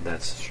station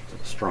that's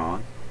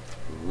strong,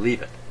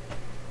 leave it,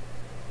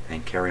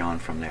 and carry on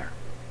from there.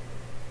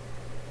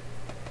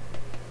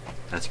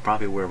 That's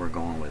probably where we're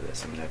going with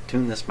this. I mean, I've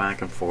tuned this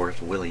back and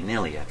forth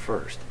willy-nilly at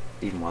first,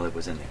 even while it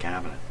was in the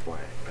cabinet. Boy,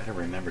 I better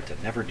remember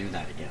to never do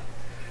that again.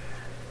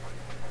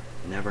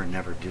 Never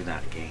do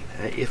that again.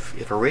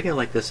 If a radio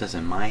like this is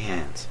in my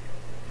hands,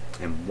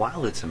 and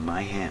while it's in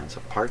my hands,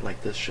 a part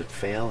like this should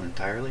fail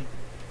entirely,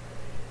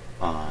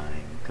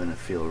 I'm going to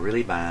feel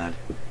really bad,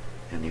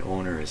 and the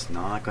owner is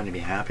not going to be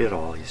happy at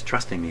all. He's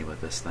trusting me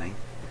with this thing.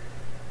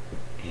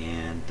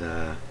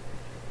 And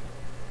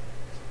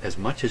as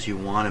much as you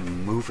want to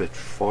move it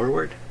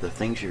forward, the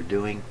things you're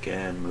doing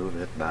can move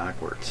it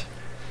backwards.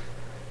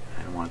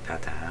 I don't want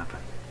that to happen.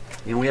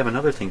 You know, we have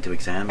another thing to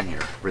examine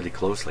here really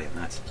closely, and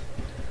that's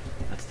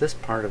this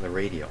part of the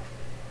radio.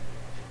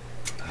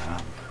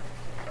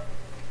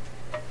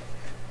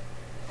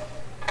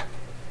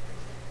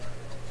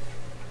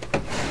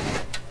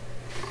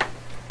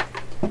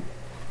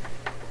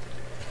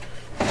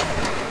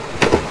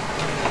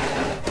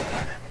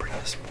 Bring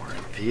this more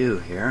in view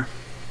here.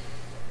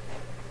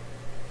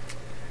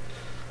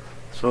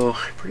 So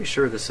I'm pretty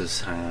sure this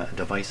is a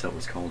device that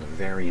was called a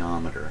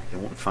variometer. You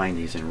won't find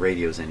these in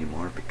radios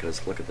anymore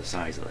because look at the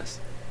size of this.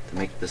 To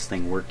make this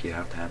thing work, you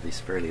have to have these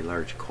fairly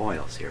large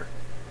coils here.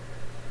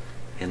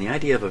 And the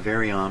idea of a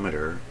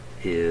variometer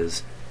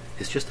is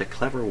just a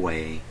clever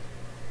way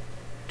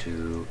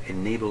to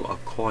enable a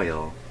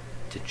coil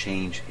to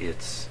change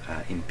its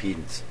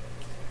impedance,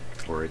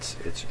 or its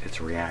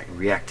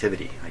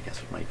reactivity, I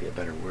guess it might be a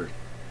better word.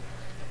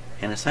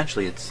 And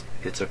essentially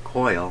it's a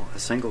coil, a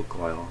single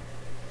coil,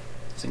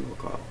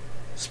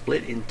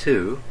 split in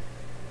two,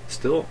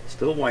 still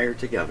wired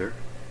together,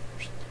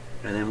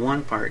 and then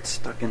one part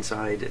stuck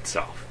inside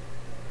itself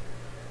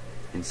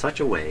in such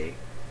a way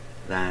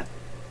that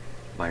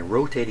by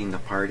rotating the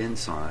part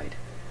inside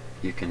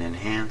you can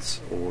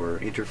enhance or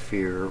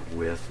interfere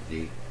with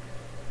the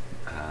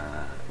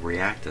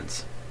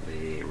reactance,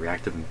 the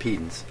reactive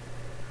impedance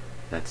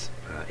that's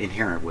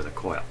inherent with a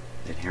coil,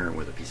 inherent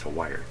with a piece of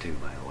wire too,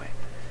 by the way.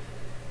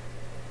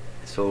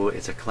 So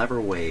it's a clever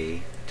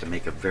way to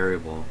make a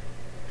variable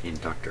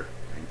inductor.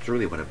 And it's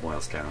really what it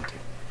boils down to.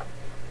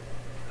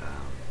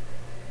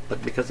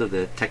 But because of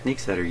the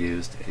techniques that are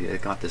used,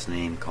 it got this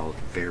name called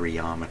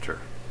variometer.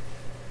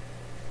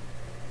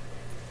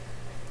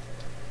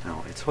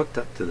 Now it's hooked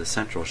up to the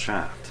central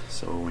shaft,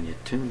 so when you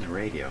tune the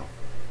radio,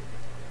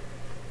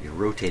 you're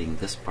rotating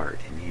this part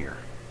in here.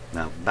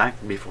 Now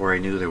back before I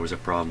knew there was a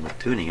problem with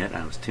tuning it,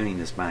 I was tuning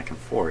this back and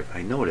forth,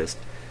 I noticed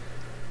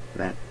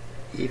that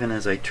even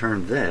as I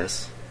turned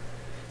this,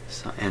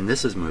 and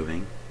this is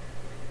moving,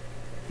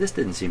 this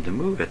didn't seem to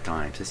move at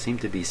times. It seemed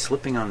to be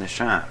slipping on the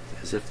shaft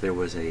as if there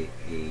was a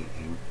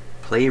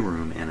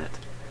playroom in it,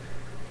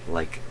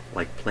 like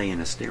playing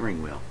a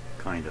steering wheel,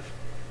 kind of.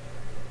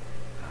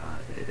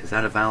 Is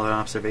that a valid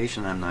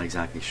observation? I'm not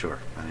exactly sure,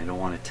 and I don't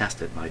want to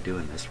test it by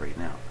doing this right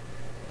now.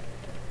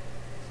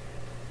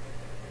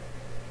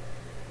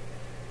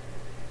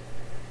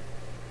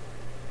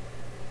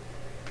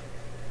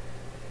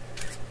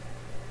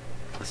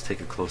 Let's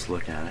take a close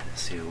look at it and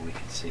see what we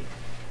can see.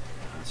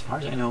 As far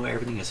as I know,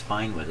 everything is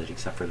fine with it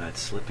except for that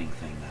slipping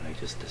thing that I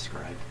just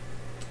described.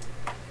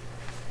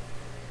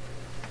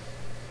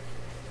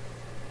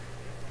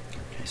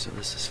 Okay, so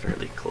this is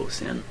fairly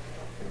close in.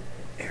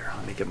 Here,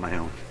 let me get my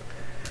own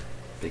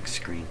big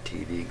screen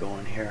TV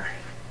going here.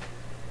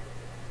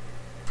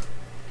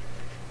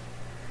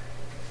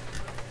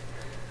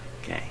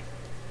 Okay.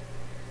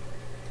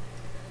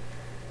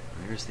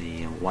 There's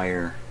the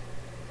wire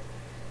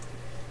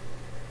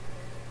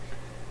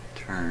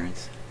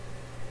turns.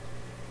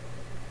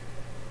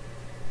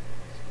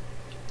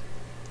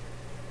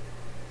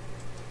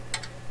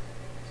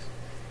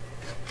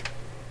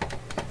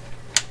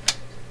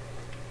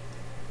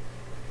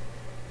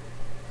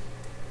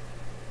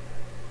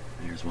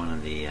 There's one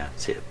of the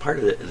see, part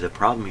of the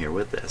problem here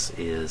with this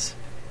is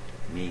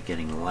me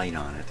getting light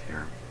on it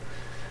here.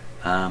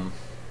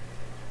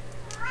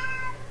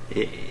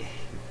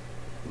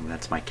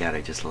 That's my cat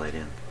I just let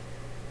in.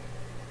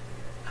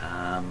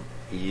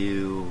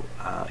 You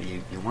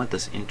want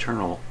this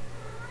internal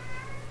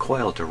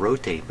coil to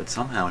rotate, but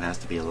somehow it has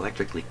to be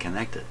electrically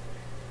connected.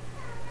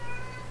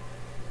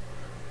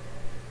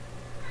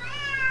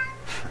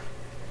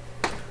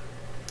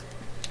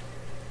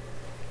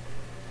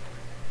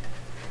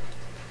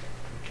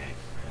 Okay,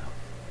 well,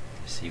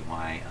 you see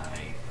why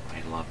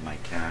I love my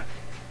cat.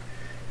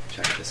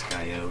 Check this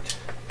guy out.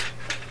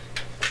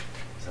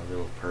 He's a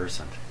little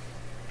person.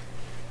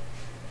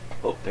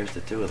 Oh, there's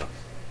the two of them.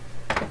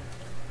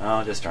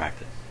 Oh,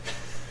 distracted.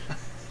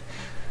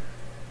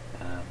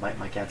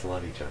 My cats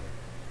love each other.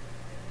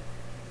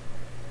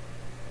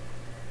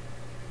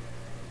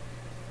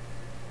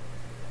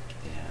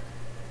 Yeah.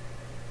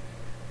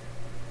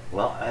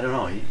 Well, I don't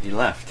know. He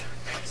left.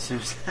 As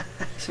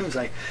soon as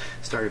I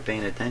started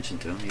paying attention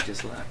to him, he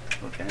just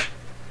left. Okay.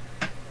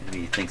 Maybe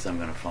he thinks I'm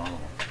going to follow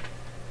him.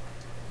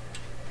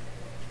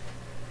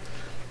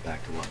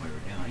 Back to what we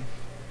were doing.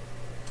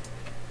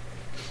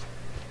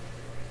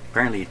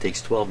 Apparently it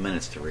takes 12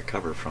 minutes to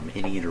recover from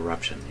any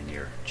interruption in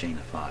your chain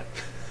of thought.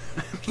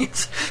 That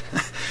means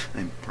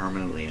I'm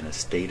permanently in a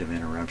state of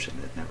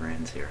interruption that never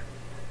ends here.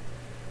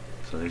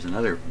 So there's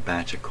another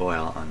batch of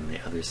coil on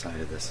the other side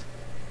of this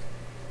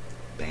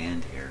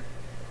band here.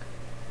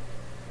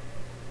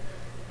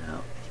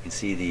 Now you can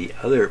see the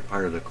other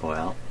part of the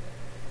coil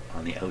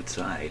on the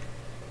outside.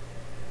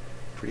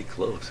 Pretty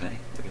close, eh?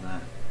 Look at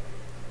that.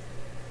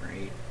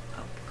 Right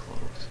up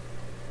close.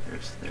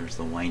 There's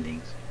the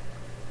windings.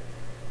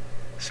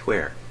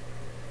 Square.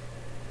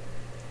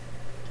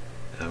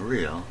 A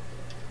real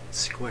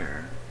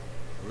square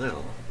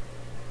little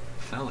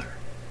feller.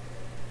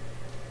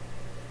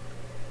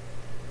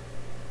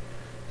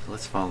 So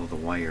let's follow the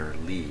wire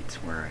leads.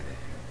 Where are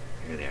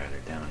they? Here they are. They're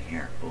down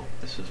here. Oh,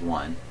 this is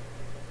one.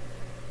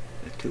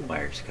 There's two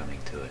wires coming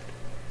to it.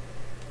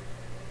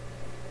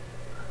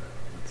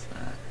 What's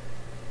that?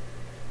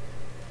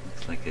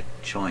 Looks like a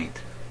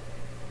joint.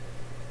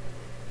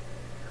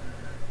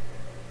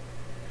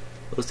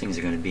 Those things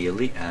are going to be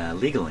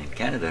legal in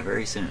Canada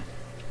very soon.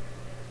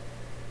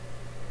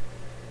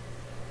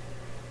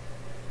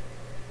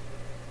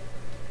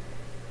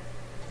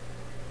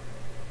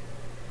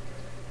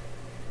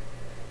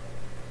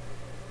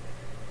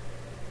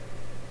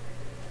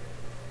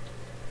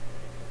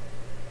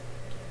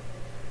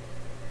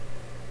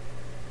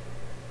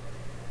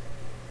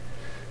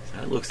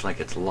 So it looks like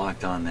it's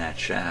locked on that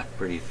shaft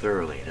pretty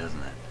thoroughly, doesn't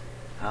it?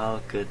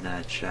 How could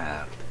that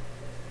shaft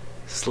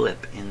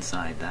slip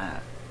inside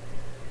that?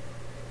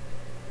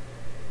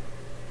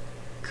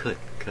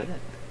 Could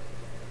it?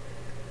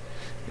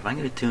 If I'm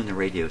going to tune the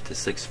radio to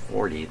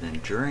 640,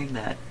 then during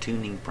that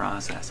tuning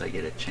process I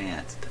get a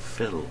chance to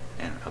fiddle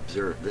and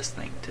observe this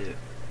thing too.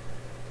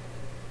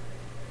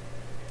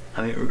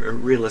 I mean,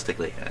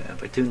 realistically,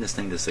 if I tune this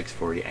thing to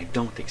 640, I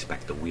don't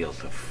expect the wheel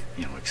to,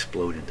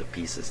 explode into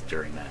pieces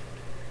during that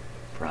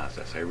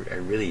process. I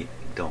really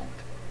don't.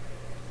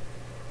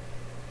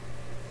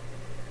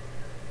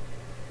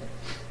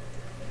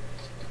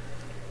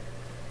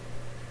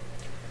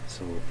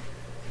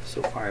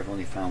 So far I've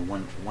only found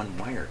one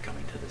wire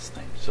coming to this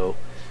thing. So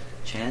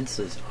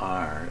chances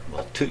are,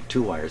 well,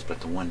 two wires, but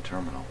to one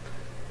terminal.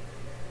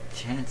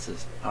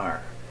 Chances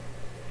are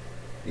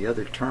the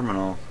other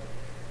terminal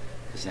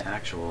is the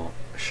actual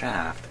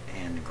shaft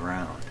and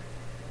ground.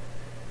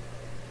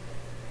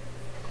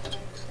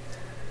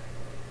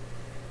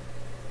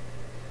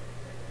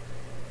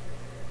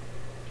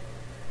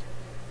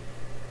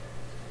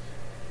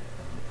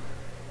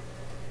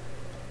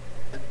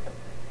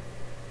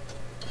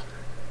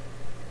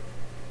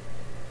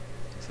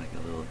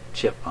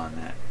 Chip on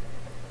that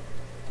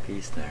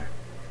piece there.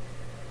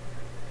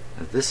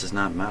 Now, this is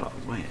not metal.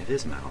 Wait, it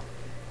is metal.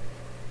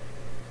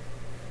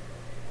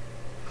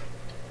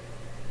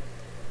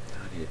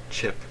 How do you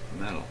chip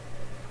metal?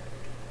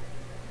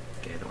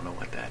 Okay, I don't know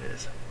what that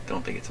is.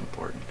 don't think it's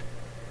important.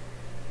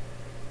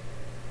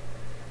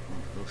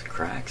 Oh, those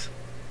cracks.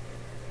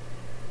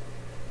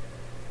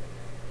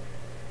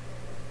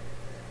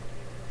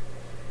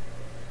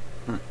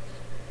 I'm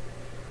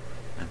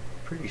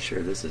pretty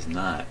sure this is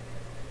not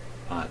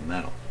pot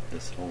metal,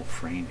 this whole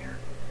frame here.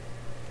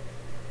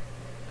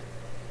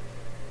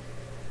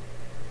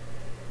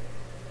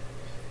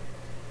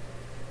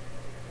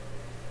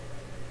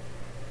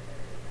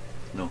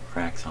 No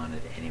cracks on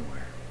it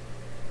anywhere.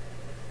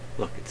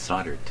 Look, it's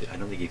soldered to, I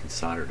don't think you can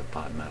solder to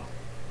pot metal.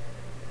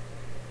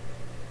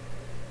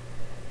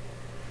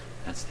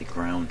 That's the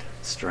ground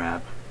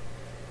strap.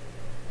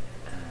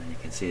 You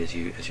can see as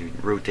you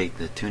rotate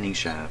the tuning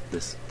shaft,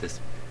 this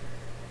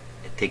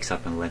it takes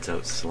up and lets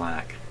out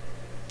slack.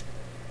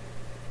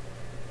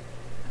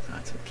 So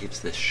that's what keeps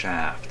this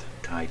shaft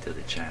tied to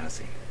the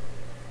chassis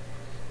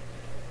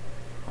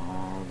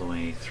all the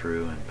way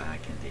through and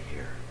back into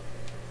here.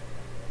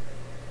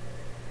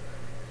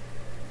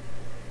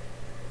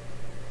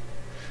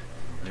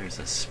 There's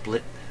a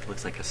split, it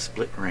looks like a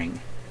split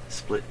ring,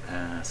 split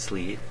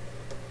sleeve,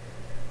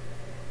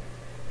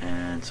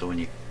 and so when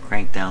you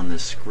crank down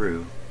this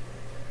screw,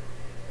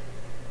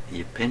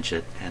 you pinch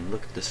it, and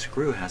look, the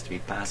screw has to be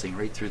passing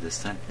right through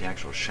the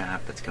actual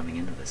shaft that's coming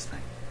into this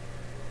thing.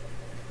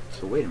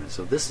 So wait a minute,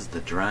 so this is the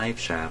drive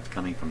shaft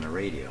coming from the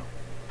radio.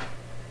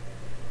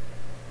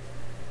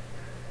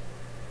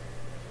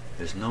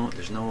 There's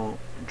no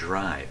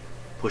drive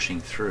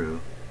pushing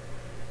through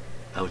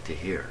out to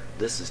here.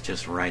 This is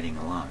just riding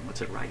along.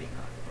 What's it riding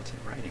on? What's it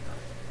riding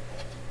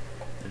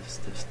on?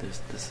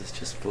 This is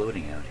just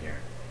floating out here.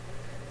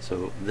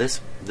 So this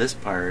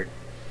part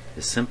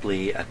is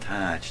simply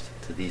attached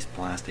to these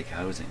plastic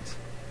housings.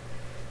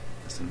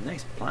 There's some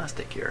nice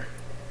plastic here.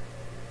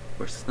 Of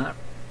course, it's not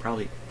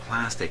probably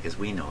plastic as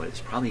we know it.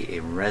 It's probably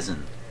a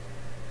resin,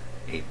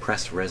 a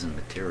pressed resin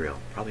material,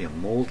 probably a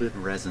molded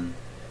resin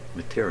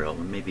material,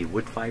 maybe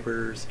wood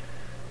fibers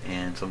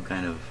and some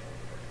kind of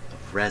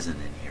resin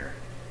in here.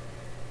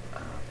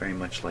 Very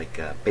much like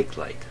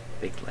Bakelite.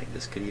 Bakelite.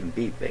 This could even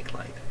be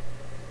Bakelite.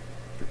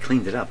 If we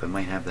cleaned it up, it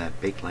might have that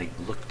Bakelite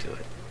look to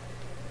it.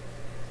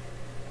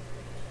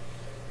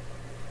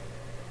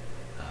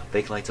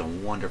 Bakelite's a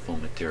wonderful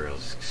material.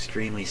 It's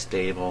extremely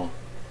stable.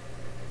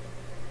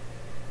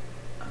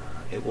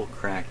 It will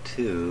crack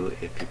too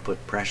if you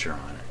put pressure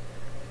on it,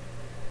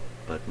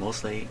 but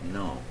mostly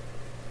no.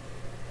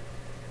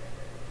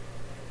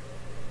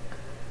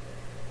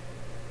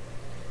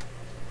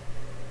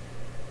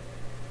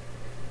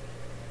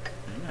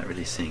 I'm not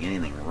really seeing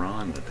anything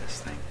wrong with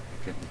this thing.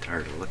 I'm getting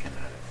tired of looking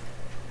at it.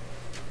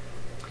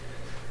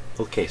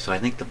 Okay, so I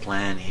think the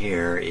plan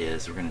here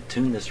is we're going to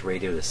tune this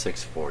radio to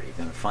 640. We're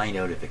going to find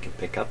out if it can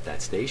pick up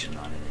that station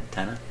on an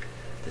antenna.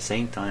 At the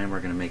same time, we're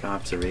going to make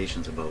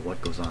observations about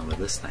what goes on with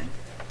this thing.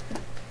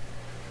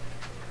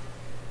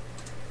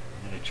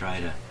 I'm going to try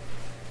to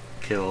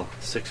kill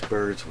 6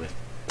 birds with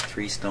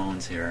 3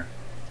 stones here.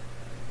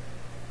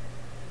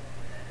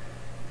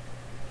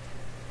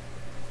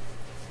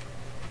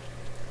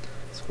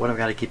 So what I've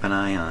got to keep an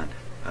eye on.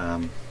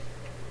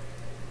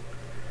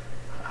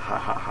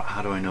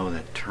 How do I know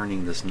that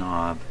turning this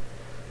knob,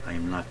 I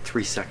am not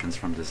 3 seconds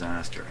from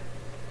disaster?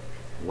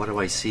 What do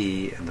I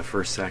see in the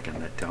first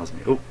second that tells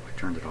me, oh, I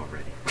turned it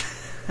already?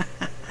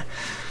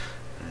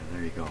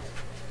 There you go.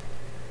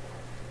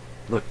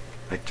 Look,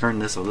 I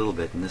turned this a little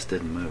bit and this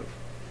didn't move.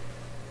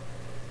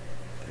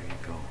 There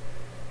you go.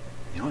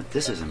 You know what?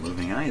 This isn't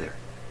moving either.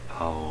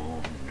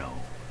 Oh no,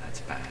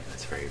 that's bad.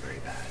 That's very, very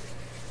bad.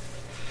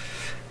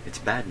 It's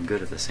bad and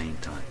good at the same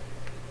time.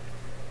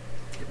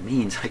 It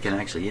means I can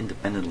actually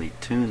independently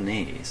tune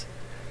these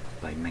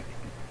by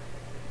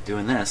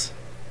doing this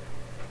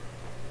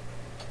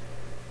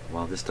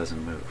while this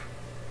doesn't move.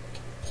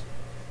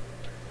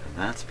 And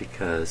that's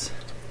because,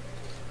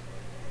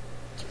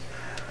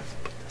 let's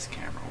put this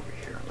camera over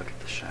here and look at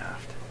the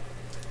shaft.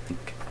 I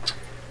think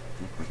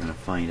we're going to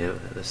find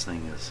out that this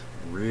thing is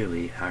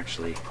really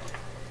actually,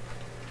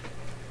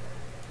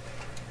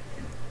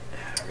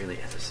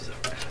 this is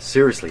a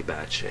seriously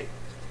bad shape.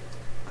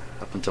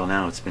 Up until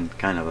now it's been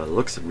kind of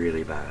looks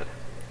really bad.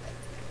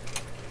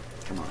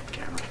 Come on,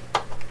 camera.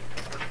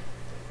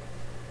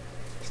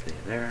 Stay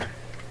there.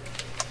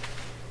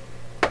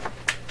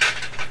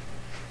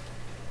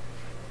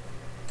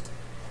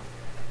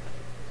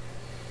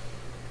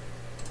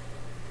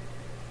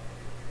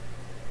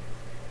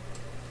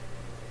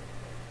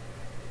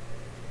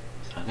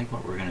 So I think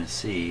what we're going to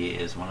see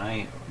is when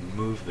I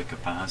move the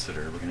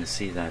capacitor, we're going to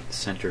see that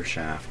center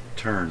shaft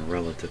turn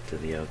relative to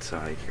the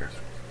outside here.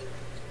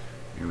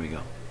 Here we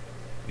go.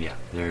 Yeah,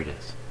 there it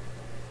is.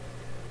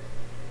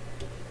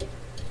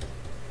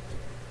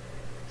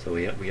 So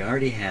we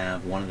already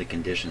have one of the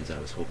conditions I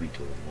was hoping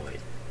to avoid.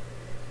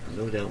 And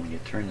no doubt when you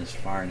turn this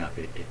far enough,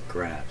 it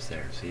grabs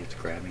there. See, it's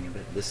grabbing a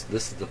bit. This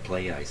is the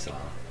play I saw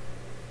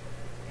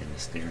in the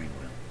steering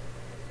wheel.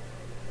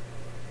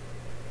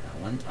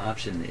 Now, one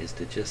option is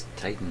to just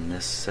tighten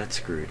this set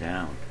screw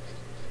down.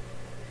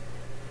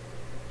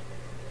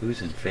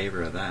 Who's in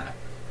favor of that?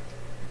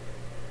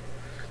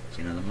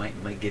 You know,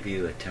 that might give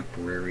you a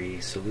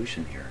temporary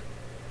solution here.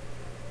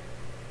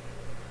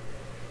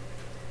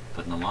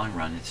 But in the long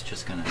run, it's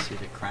just going to, see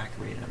the crack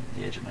right on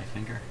the edge of my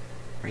finger?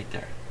 Right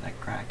there, that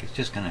crack. It's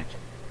just going to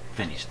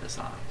finish this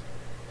off.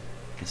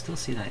 You can still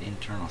see that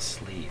internal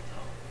sleeve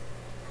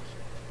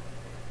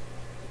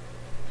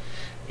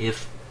though.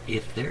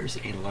 If there's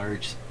a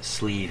large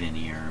sleeve in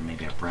here, or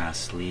maybe a brass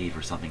sleeve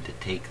or something to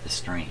take the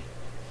strain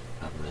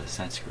of the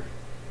set screw,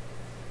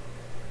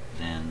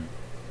 then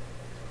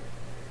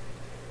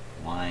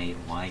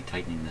why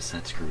tightening the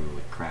set screw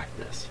would crack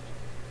this?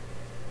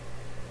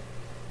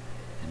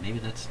 And maybe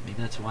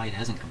that's why it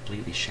hasn't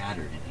completely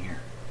shattered in here.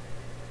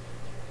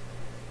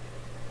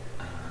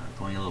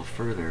 Going a little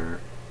further,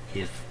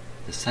 if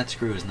the set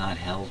screw is not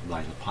held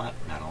by the pot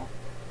metal,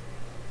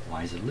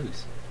 why is it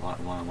loose?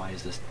 Why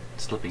is this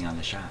slipping on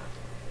the shaft?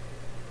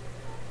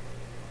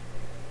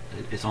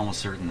 It's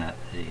almost certain that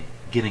the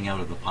giving out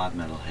of the pot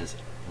metal has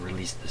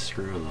released the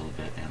screw a little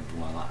bit, and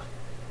voila,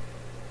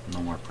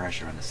 no more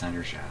pressure on the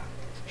center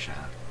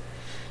shaft.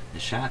 The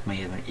shaft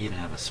may even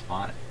have a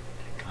spot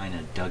kind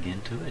of dug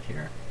into it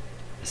here,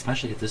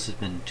 especially if this has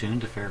been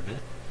tuned a fair bit.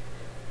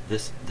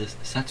 This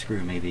set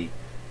screw may be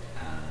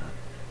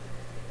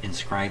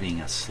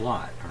inscribing a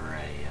slot or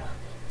a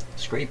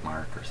scrape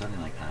mark or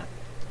something like that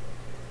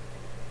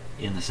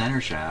in the center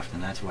shaft,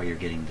 and that's why you're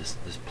getting this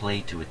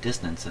play to a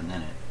distance, and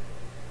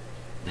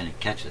then it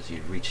catches.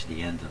 You've reached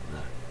the end of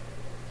the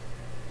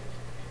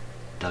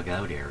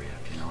dugout area,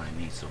 if you know what I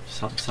mean. So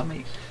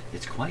somebody,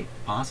 it's quite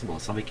possible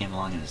somebody came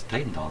along and has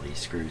tightened all these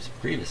screws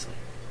previously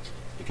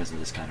because of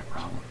this kind of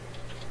problem.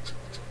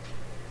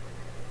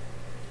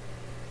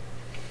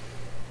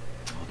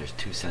 Oh, there's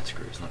two set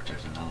screws. Look,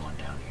 there's another one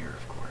down here,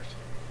 of course.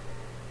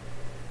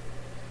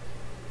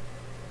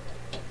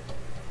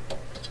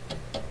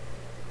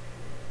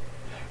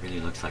 It really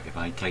looks like if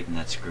I tighten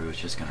that screw, it's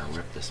just going to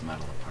rip this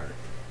metal apart.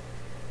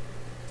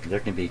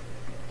 There can be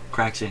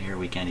cracks in here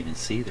we can't even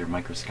see. They're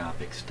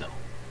microscopic still.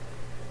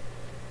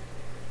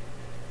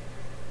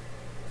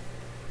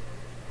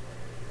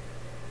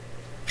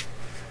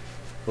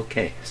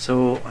 Okay,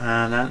 so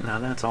now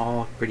that's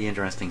all pretty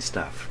interesting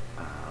stuff.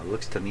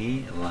 Looks to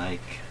me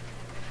like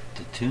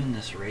to tune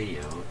this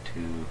radio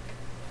to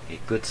a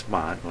good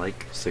spot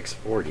like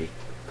 640,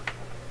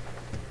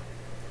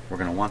 we're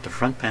going to want the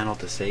front panel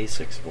to say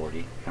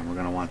 640, and we're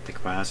going to want the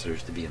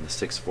capacitors to be in the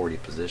 640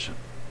 position.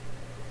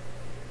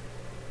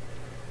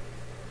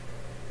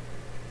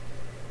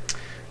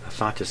 A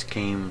thought just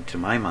came to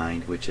my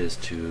mind, which is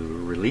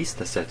to release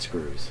the set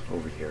screws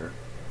over here.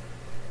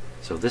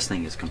 So this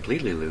thing is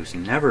completely loose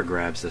and never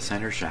grabs the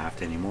center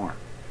shaft anymore.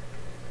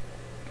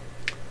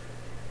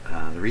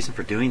 The reason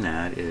for doing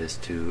that is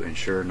to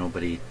ensure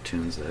nobody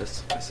tunes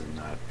this. This is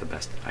not the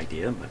best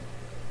idea, but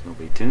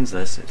nobody tunes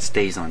this. It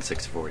stays on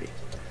 640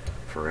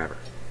 forever.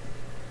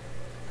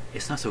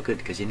 It's not so good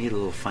because you need a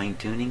little fine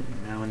tuning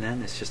now and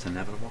then. It's just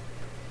inevitable.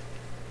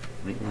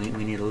 We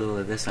need a little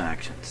of this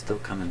action still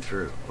coming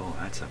through. Oh,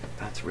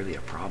 that's really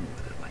a problem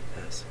with it like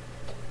this.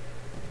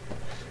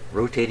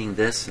 Rotating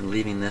this and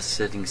leaving this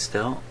sitting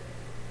still,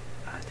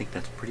 I think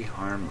that's pretty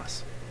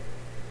harmless.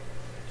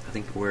 I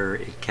think where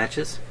it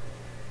catches,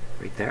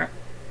 right there,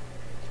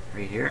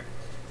 right here,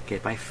 okay,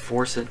 if I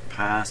force it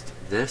past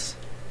this,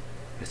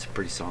 it's a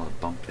pretty solid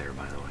bump there,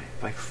 by the way.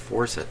 If I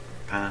force it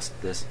past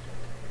this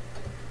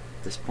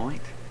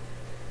point,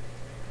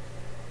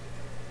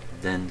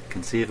 then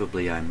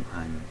conceivably I'm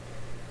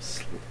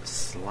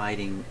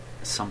sliding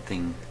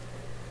something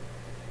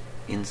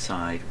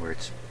inside where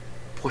it's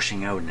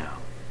pushing out now.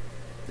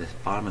 The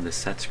bottom of the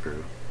set screw,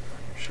 if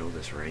I can show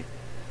this right,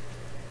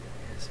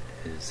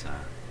 is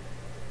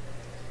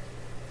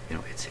you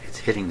know, it's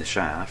hitting the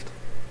shaft.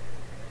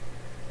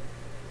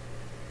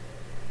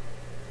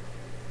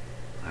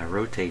 I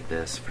rotate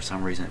this, for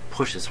some reason it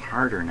pushes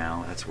harder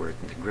now. That's where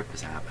the grip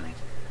is happening.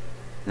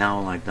 Now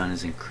all I've done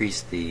is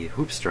increase the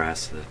hoop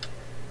stress,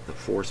 the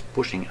force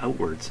pushing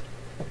outwards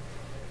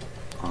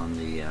on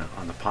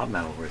the pot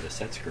metal where the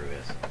set screw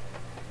is.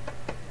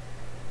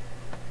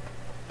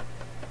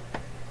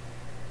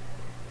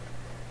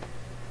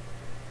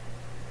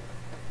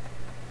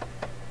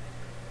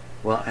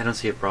 Well, I don't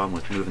see a problem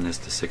with moving this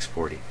to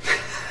 640.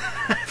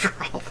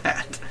 For all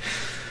that,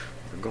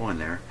 we're going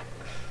there.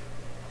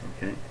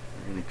 Okay,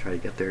 we're going to try to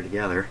get there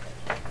together.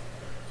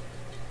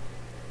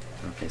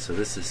 Okay, so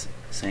this is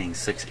saying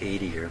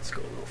 680 here. Let's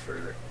go a little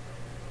further.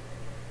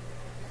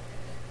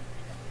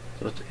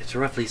 So it's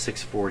roughly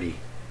 640.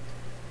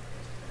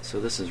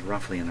 So this is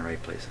roughly in the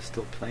right place. It's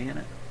still play in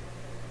it.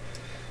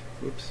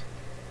 Oops.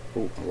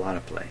 Oh, a lot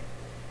of play.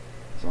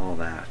 There's all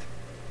that.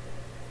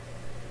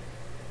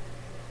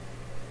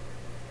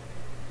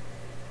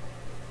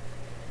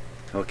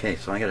 Okay,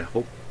 so I gotta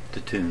hope to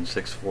tune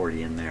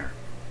 640 in there.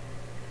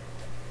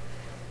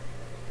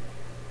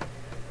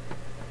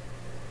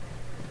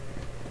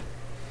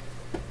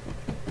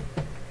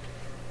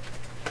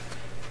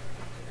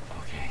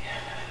 Okay,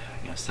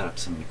 I gotta set up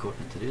some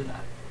equipment to do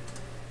that.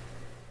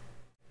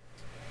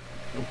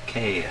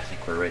 Okay, I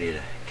think we're ready to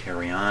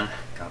carry on.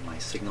 Got my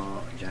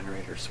signal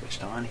generator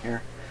switched on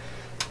here.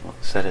 we'll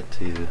set it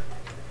to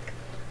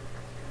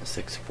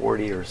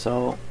 640 or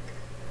so.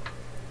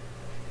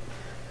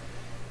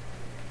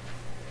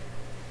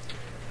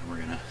 And we're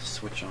going to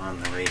switch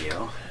on the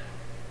radio.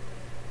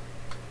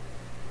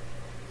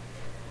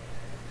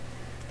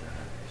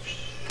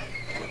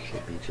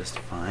 Should be just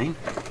fine.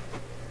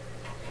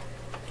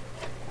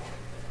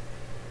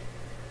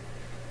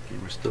 Okay,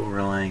 we're still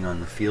relying on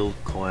the field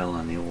coil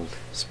on the old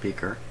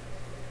speaker.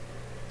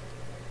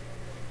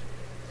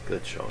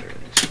 Good show here.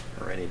 These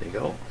are ready to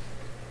go.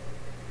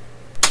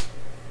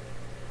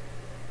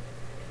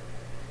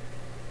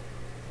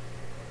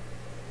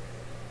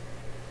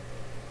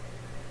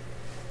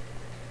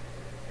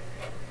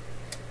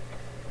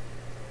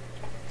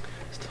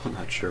 Still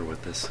not sure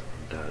what this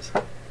does.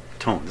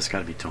 Tone. This got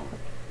to be tone.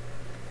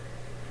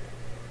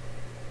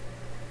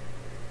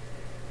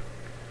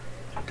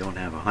 I don't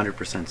have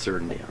 100%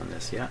 certainty on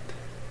this yet.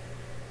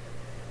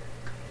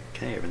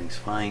 Okay, everything's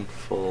fine.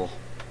 Full.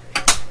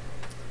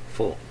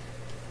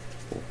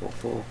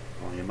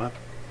 Volume up.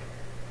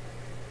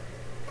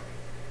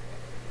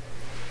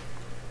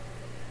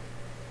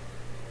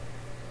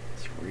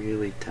 Let's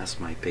really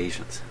test my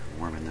patience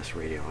warming this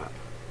radio up.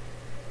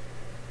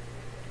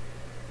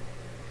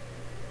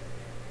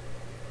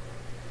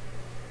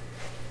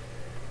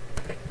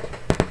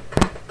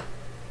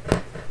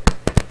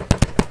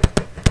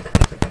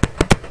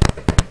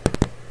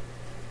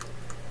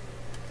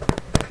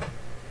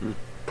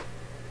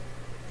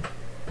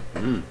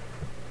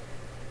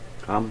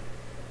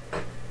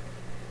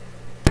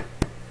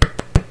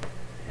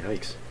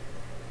 Yikes.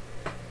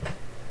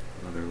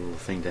 Another little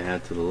thing to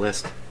add to the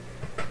list.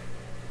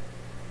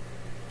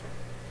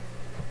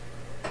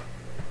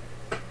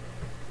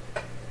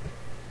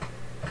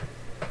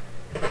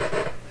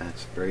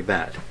 That's very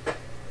bad.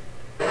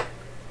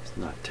 It's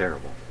not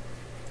terrible.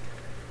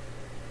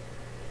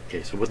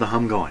 Okay, so with the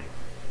hum going.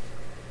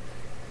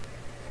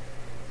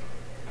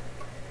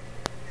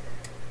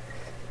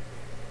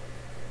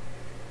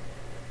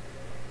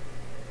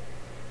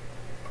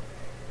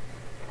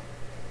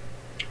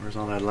 Where's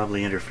all that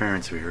lovely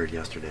interference we heard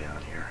yesterday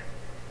on here?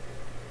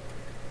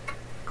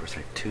 Of course,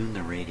 I tuned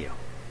the radio.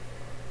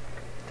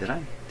 Did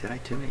I? Did I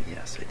tune it?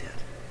 Yes, I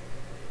did.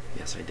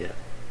 Yes, I did.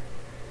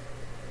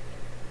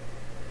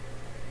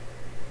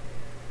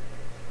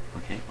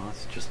 Okay, well,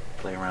 let's just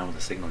play around with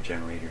the signal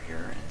generator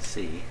here and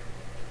see.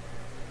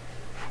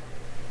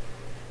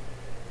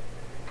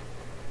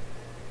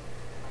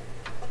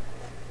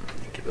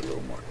 Give it a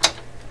little more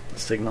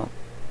signal.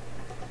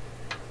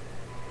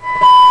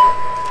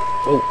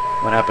 Oh!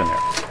 What happened there?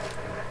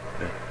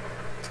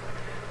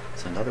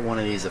 It's another one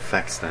of these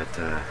effects that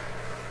I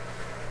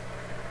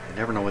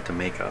never know what to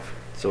make of.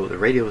 So the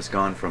radio has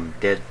gone from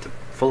dead to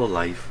full of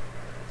life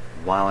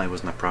while I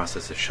was in the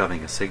process of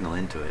shoving a signal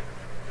into it.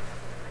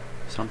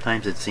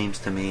 Sometimes it seems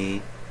to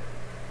me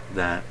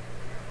that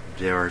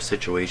there are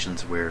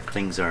situations where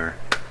things are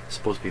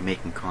supposed to be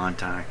making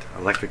contact.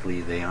 Electrically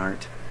they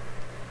aren't.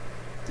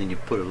 Then you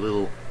put a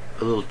little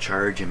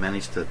charge and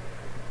manage to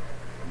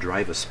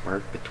drive a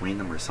spark between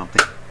them or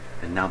something.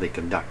 And now they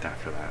conduct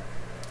after that.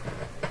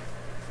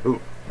 Ooh.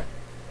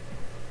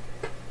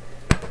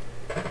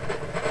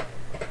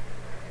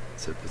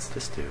 So it's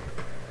this tube.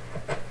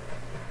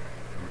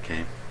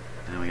 Okay.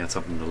 Now we got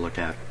something to look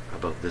at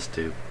about this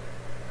tube.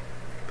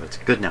 But it's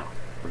good now.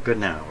 We're good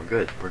now. We're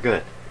good. We're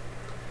good.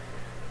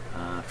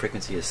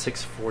 Frequency is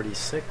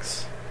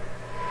 646.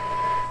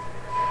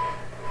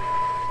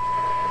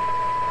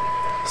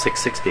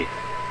 660.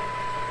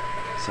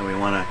 So we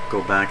want to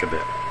go back a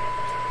bit.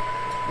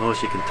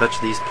 Notice you can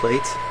touch these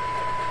plates,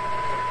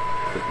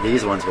 but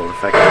these ones will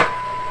affect it.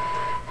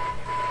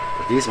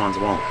 But these ones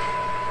won't.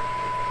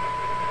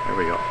 There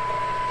we go.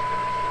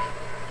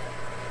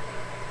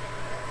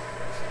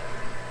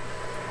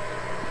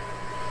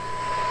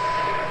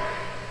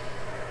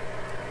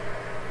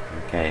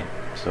 Okay,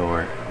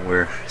 so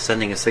we're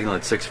sending a signal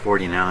at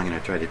 640 now. I'm going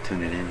to try to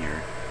tune it in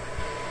here.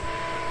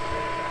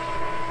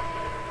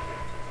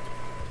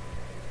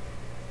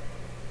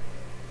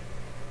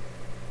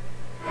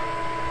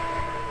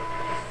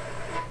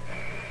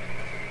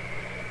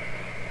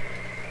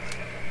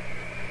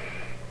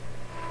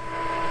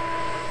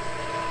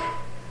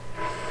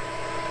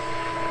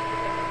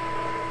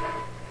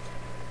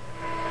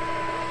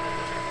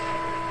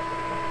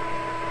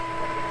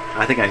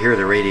 I think I hear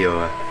the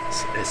radio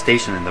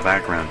station in the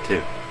background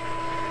too.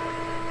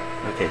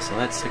 Okay, so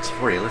that's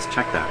 640. Let's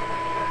check that.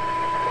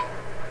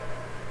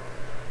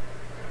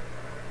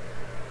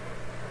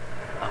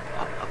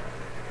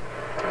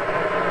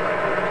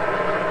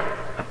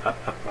 Up.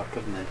 I'll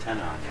put an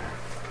antenna on there.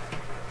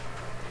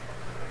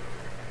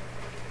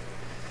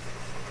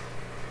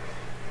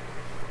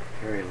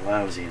 Very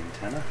lousy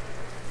antenna.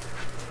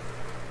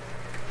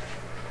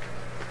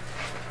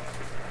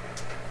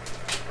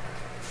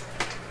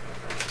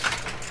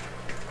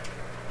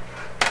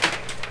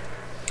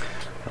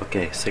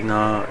 Okay,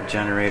 signal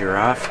generator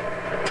off.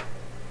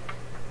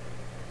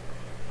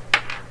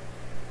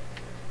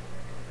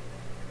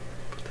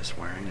 Put this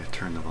wiring to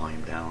turn the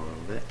volume down a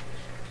little bit.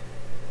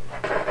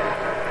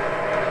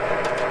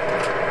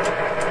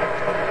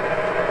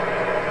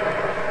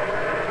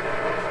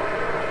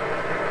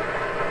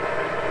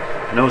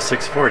 No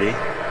 640.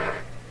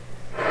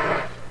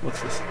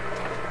 What's this?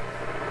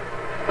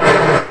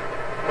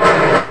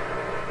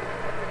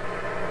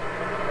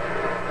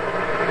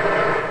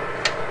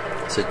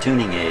 It's a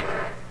tuning aid.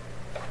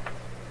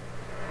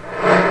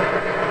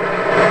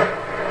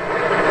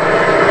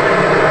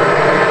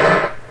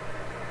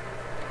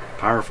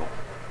 Powerful.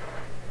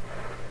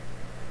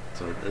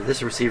 So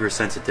this receiver's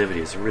sensitivity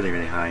is really,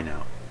 really high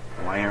now.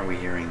 Why aren't we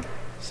hearing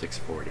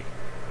 640?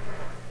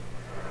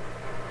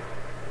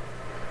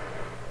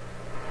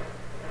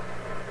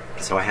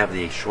 So I have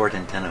the short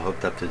antenna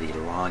hooked up to the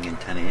long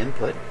antenna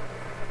input.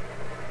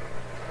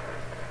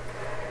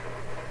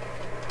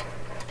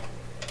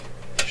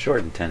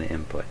 Short antenna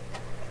input.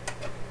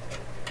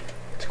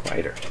 It's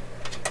quieter.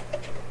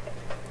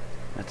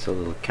 That's a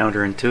little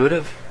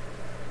counterintuitive.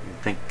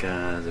 You'd think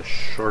the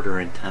shorter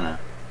antenna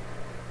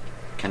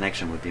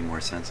connection would be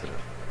more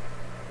sensitive.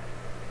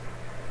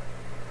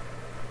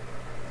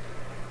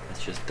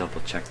 Let's just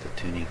double check the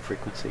tuning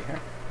frequency here.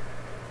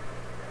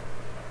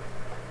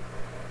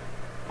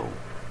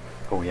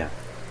 Oh yeah,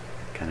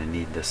 kind of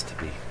need this to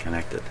be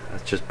connected.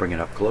 Let's just bring it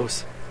up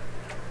close.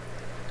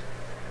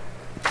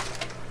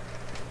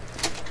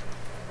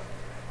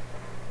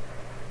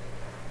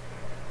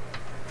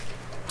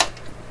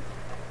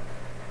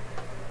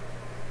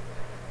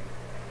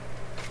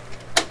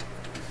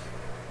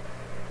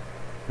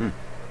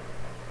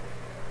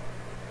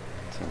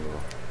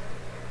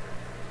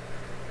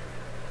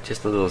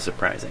 Just a little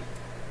surprising.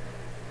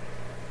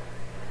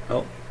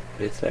 Oh,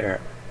 it's there.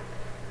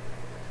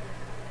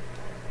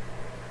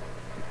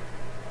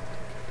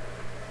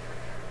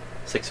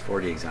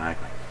 $640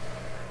 exactly.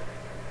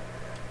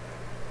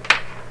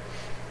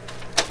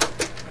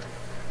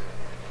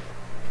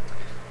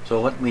 So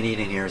what we need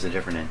in here is a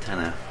different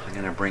antenna. I'm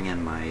going to bring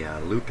in my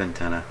loop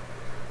antenna.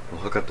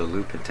 We'll hook up the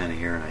loop antenna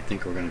here, and I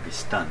think we're going to be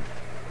stunned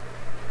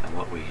at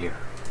what we hear.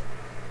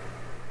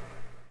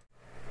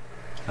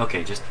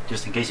 Okay, just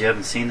in case you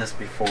haven't seen this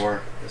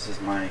before, this is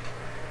my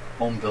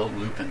home-built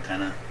loop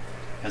antenna.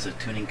 It has a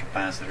tuning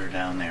capacitor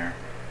down there.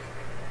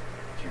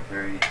 It's your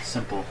very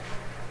simple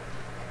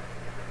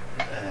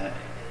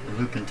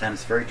loop antenna.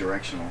 Is very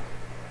directional.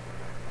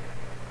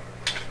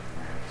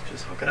 Let's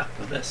just hook it up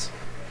with this.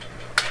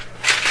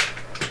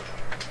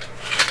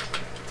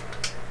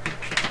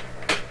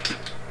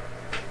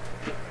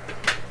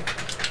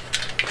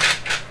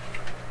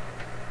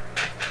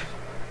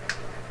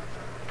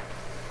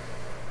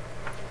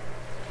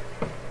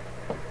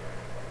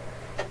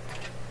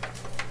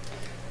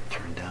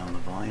 Turn down the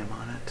volume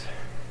on it.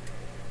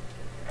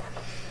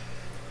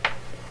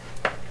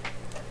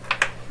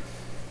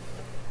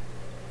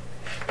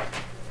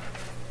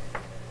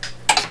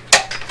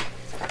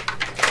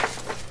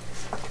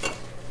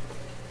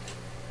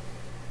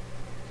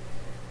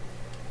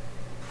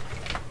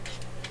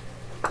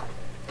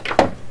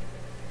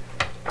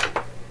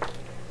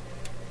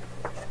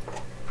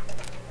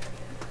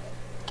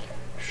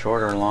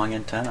 Short or long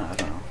antenna? I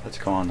don't know. Let's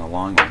go on the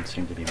long one.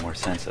 Seem to be more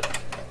sensitive.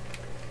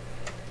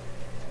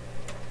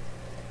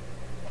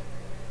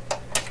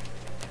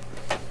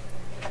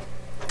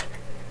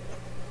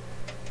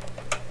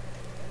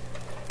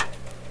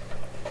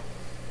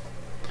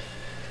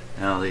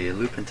 Now the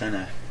loop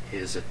antenna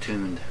is a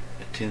tuned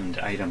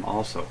item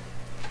also.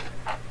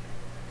 So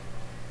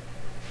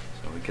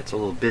it gets a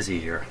little busy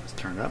here. Let's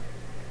turn it up.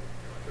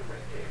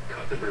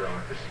 Cut the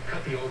bureaucracy,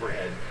 cut the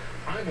overhead.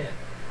 I'm in.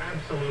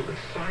 Absolutely.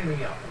 Sign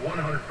me up.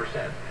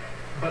 100%.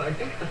 But I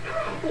think the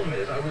problem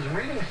is, I was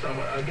reading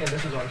someone, again,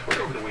 this is on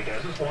Twitter over the weekend, I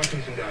was just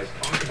watching some guys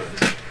talk about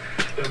this.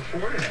 The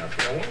Ford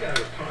announcement, one guy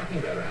was talking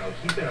about how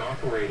he's been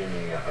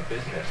operating a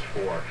business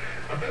for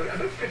about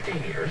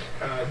 15 years,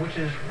 which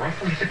is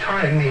roughly the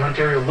time the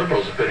Ontario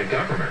Liberals have been in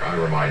government, I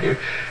remind you.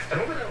 And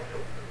over the...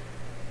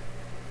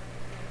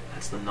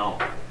 That's the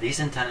null. These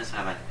antennas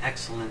have an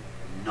excellent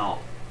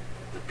null.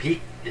 The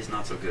peak is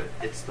not so good.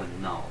 It's the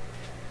null.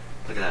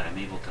 Look at that, I'm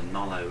able to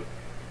null out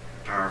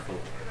powerful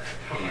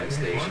AM His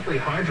station. monthly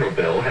hydro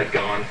bill had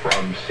gone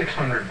from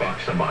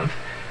 $600 a month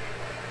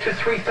to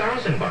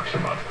 $3,000 a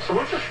month. So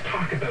let's just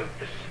talk about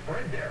the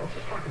spread there. Let's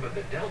just talk about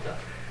the delta.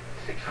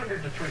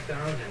 600 to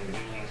 3,000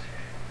 means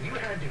you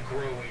had to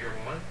grow your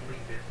monthly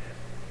business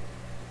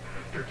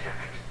after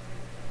tax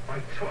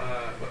by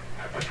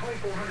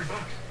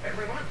 $2,400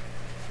 every month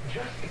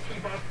just to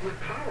keep up with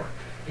power.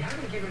 You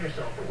haven't given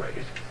yourself a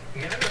raise.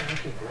 You haven't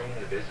actually grown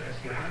the business.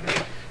 You haven't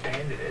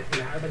expanded it.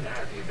 You haven't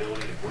had the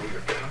ability to grow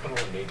your capital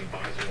and maybe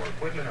buy some more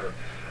equipment or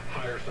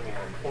hire some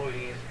more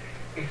employees.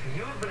 If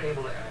you have been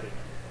able to add it...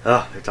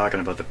 Oh, they're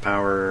talking about the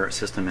power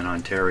system in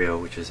Ontario,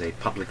 which is a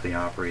publicly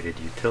operated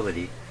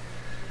utility.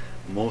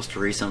 Most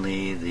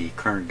recently, the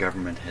current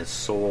government has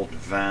sold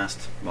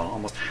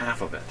almost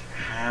half of it,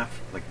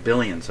 like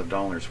billions of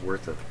dollars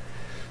worth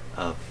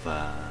of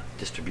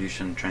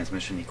distribution,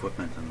 transmission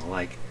equipment and the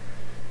like,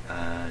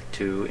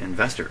 to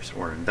investors,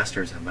 or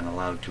investors have been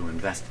allowed to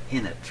invest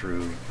in it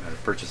through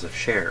purchase of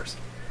shares.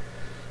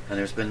 And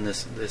there's been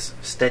this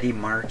steady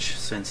march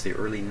since the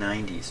early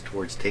 90s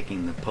towards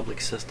taking the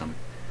public system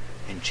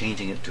and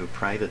changing it to a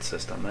private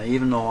system. Now,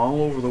 even though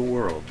all over the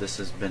world this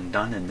has been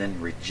done and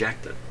then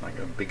rejected, like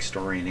a big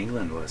story in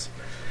England was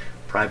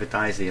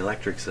privatize the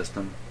electric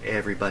system,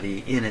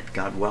 everybody in it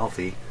got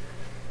wealthy,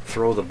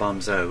 throw the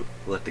bums out,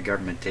 let the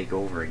government take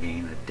over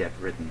again, a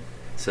debt-ridden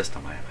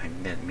system. I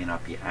may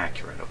not be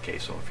accurate, okay,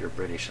 so if you're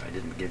British, I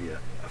didn't give you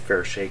a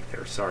fair shake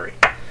there, sorry.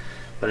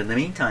 But in the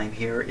meantime,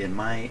 here in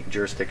my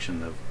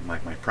jurisdiction of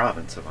my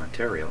province of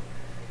Ontario,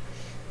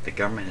 the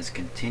government has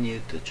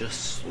continued to just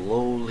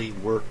slowly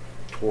work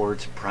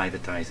towards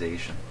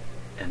privatization.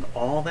 And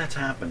all that's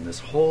happened this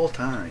whole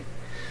time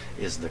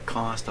is the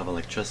cost of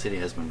electricity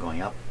has been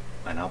going up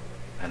and up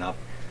and up,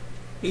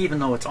 even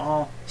though it's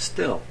all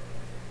still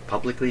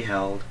publicly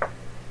held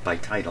by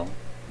title,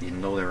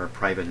 even though there are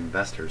private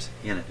investors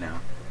in it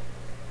now,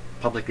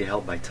 publicly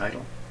held by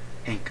title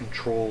and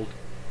controlled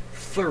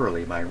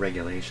thoroughly by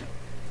regulation.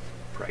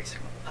 Price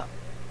up,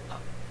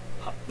 up,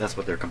 up. That's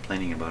what they're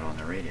complaining about on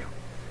the radio.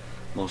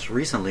 Most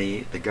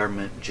recently, the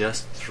government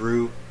just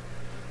through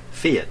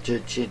fiat,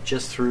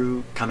 just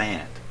through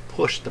command,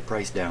 pushed the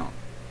price down.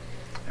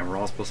 And we're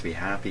all supposed to be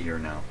happy here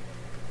now.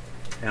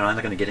 And I'm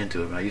not going to get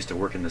into it. I used to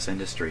work in this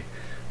industry.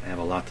 I have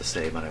a lot to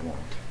say, but I won't.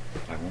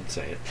 I won't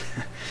say it.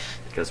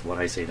 Because what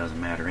I say doesn't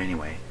matter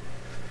anyway.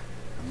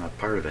 I'm not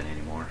part of it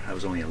anymore. I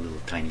was only a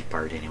little tiny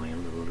part anyway, a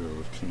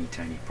little teeny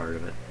tiny part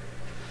of it.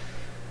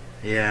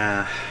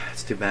 Yeah,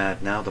 it's too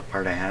bad. Now the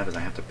part I have is I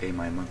have to pay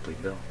my monthly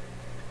bill.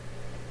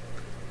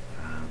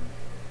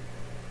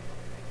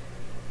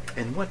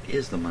 And what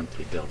is the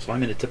monthly bill? So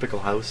I'm in a typical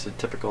house, a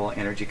typical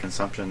energy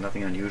consumption,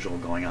 nothing unusual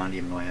going on,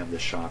 even though I have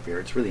this shop here.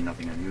 It's really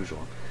nothing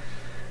unusual.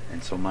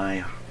 And so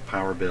my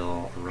power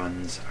bill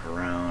runs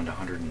around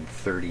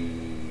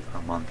 $130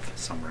 a month,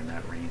 somewhere in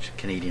that range,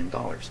 Canadian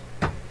dollars.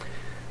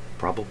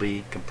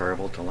 Probably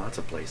comparable to lots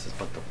of places,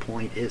 but the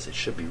point is it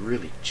should be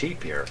really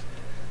cheap here.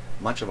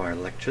 Much of our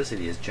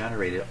electricity is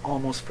generated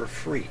almost for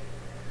free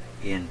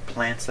in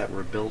plants that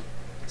were built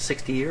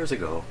 60 years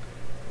ago,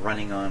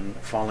 running on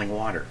falling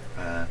water.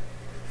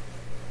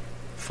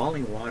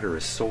 Falling water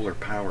is solar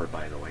power,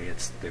 by the way.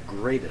 It's the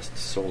greatest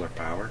solar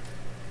power.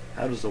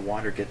 How does the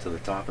water get to the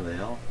top of the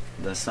hill?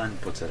 The sun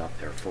puts it up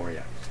there for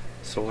you.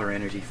 Solar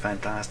energy,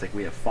 fantastic.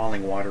 We have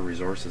falling water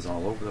resources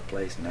all over the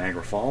place.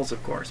 Niagara Falls,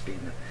 of course,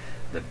 being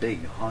the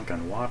big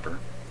honkin' whopper.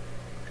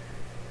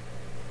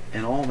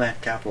 And all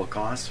that capital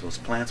costs, those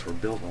plants were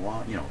built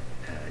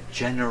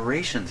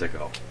generations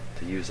ago,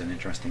 to use an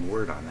interesting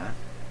word on that.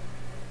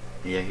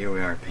 Yeah, here we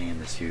are paying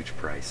this huge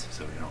price.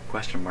 So,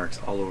 question marks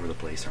all over the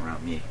place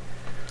around me.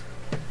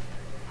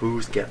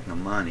 Who's getting the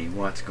money?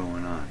 What's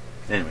going on?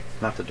 Anyway,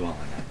 not to dwell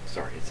on that.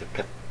 Sorry, it's a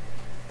pet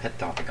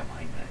topic of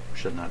mine. I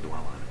should not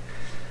dwell on it.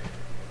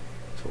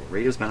 So,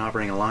 radio's been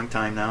operating a long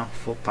time now,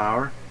 full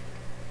power.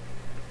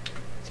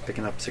 It's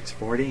picking up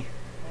 640.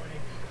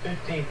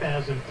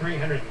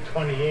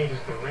 15,328 is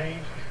the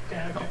range.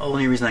 The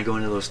only reason I go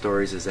into those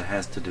stories is it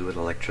has to do with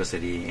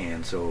electricity,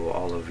 and so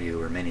all of you,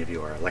 or many of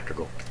you, are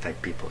electrical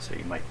type people, so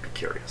you might be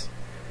curious.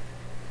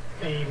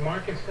 The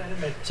market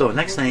sentiment. So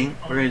next thing,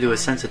 we're going to do a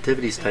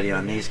sensitivity study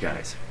on these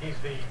guys.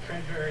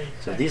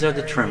 So these are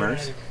the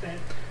trimmers.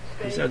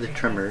 These are the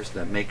trimmers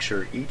that make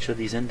sure each of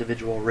these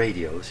individual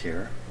radios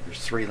here, there's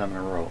 3 of them in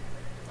a row,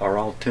 are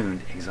all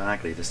tuned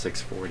exactly to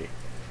 640.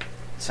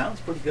 Sounds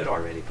pretty good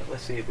already, but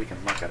let's see if we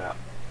can muck it up.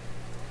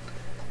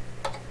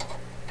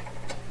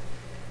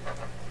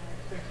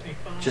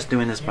 Just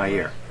doing this by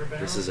ear.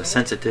 This is a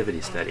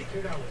sensitivity study.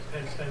 You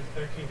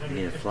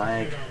need a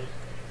flag.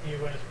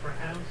 US per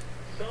ounce.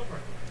 Silver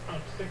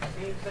up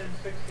 16 cents,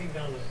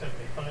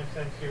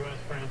 $16.75 US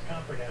per ounce.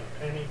 Copper down a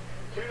penny,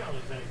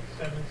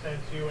 $2.97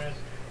 US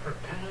per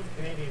pound.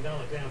 Canadian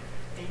dollar down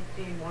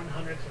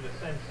 18/100ths of a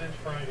cent since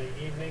Friday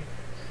evening.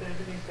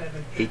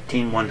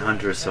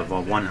 18/100ths of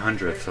a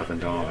 100th of a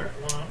dollar.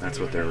 That's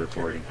what they're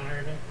reporting.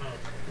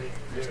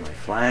 There's my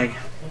flag.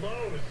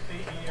 Lowe's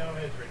CEO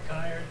has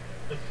retired.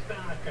 The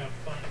stock up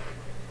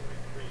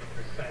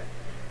 5.3%.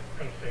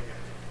 Go figure.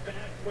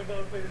 Back with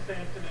Oakley this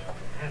afternoon.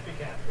 Happy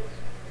capitalists.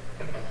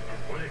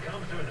 When it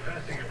comes to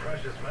investing in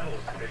precious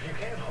metals, if you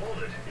can't hold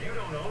it, you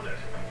don't own it.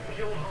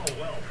 Guildhall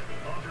Wealth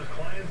offers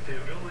clients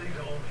the ability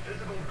to own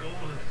physical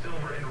gold and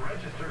silver in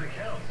registered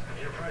accounts.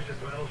 Your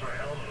precious metals are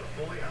held on a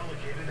fully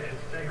allocated and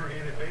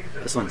segregated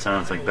basis. This one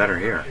sounds like better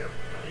here.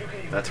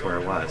 That's where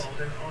it was.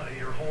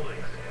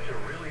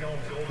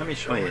 Let me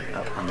show you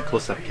on the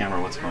close-up camera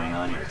what's going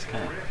on here. It's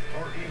kind of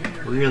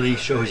really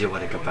shows you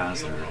what a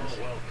capacitor is.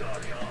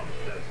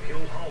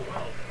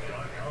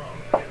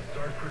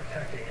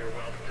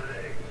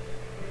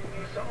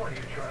 Someone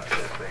you trust,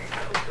 if they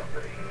know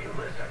somebody, you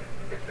listen.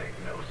 If they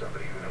know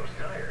somebody who knows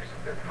tires,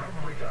 they're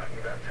probably talking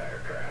about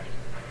Tirecraft.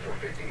 For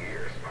 50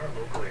 years, our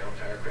locally owned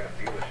Tirecraft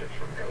dealerships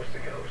from coast to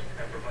coast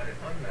have provided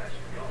unmatched,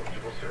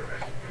 knowledgeable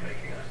service,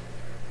 making us.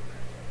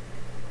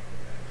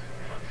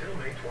 Until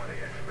May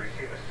 20th,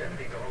 receive a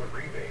 $70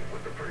 rebate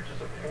with the purchase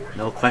of 4.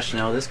 No question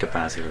how this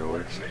capacitor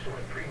works.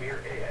 Michelin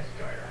Premier AS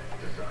tire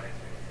design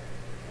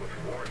with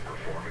worn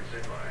performance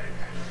in mind.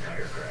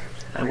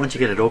 Tirecraft. And once you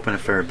get it open a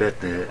fair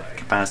bit, the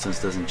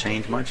capacitance doesn't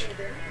change much.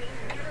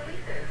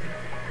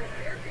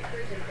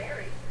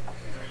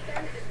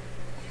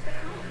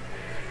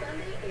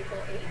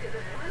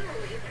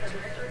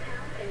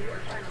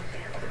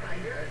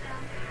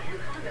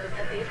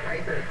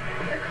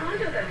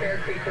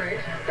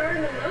 Creekridge start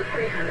in the low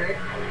 300s,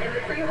 and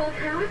the Freehold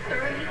Towers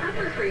start in the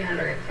upper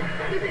 300s.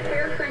 Visit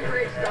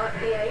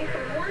faircreekridge.ca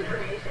for more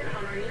information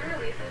on our new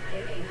releases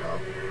in April.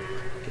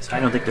 I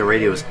don't think the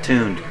radio is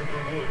tuned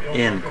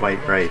in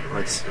quite right.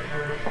 Let's.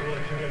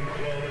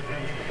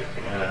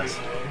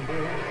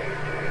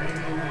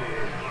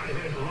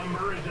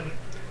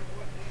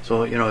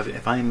 So, you know,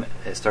 if I'm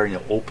starting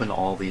to open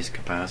all these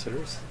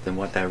capacitors, then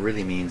what that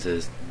really means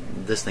is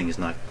this thing is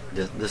not,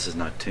 this is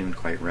not tuned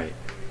quite right.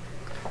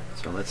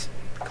 So let's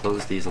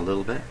close these a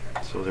little bit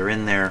so they're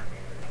in their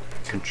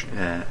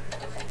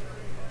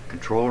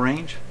control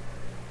range.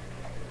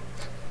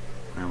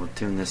 And we'll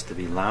tune this to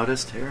be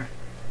loudest here.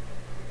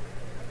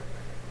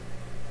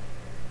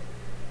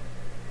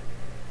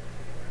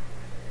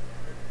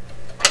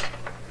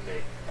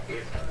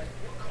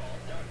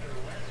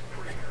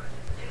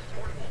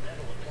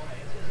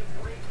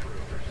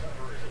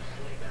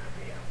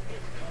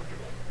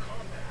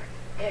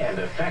 And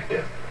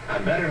effective. A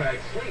better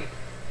night's sleep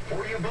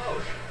for you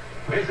both.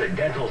 Visit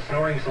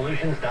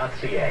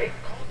dentalsnoringsolutions.ca.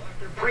 Call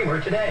Dr.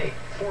 Premer today.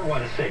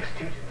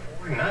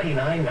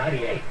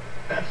 416-224-9998.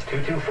 That's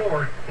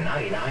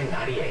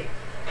 224-9998.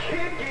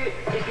 Kick it!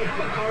 If you have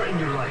a car in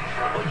your life,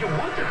 or you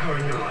want a car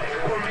in your life,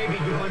 or maybe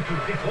you want to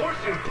divorce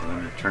your car. I'm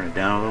going to turn it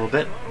down a little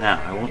bit.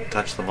 Now, I won't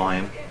touch the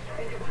volume.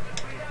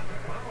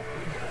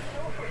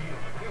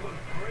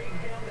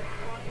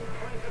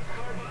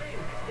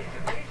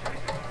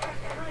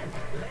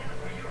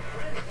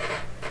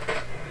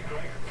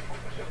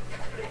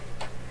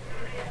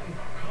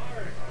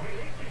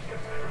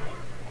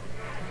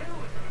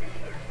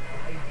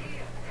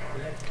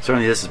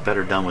 Certainly this is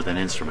better done with an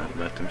instrument,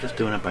 but I'm just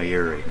doing it by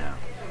ear right now.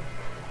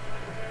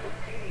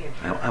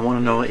 I want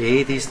to know,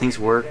 A, these things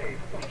work,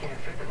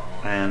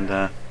 and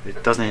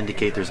it doesn't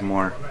indicate there's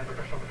more.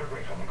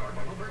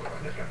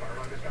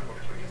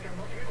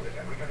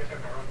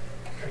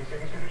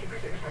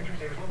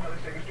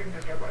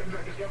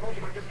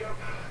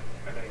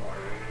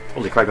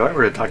 Holy crap, if I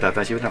were to talk that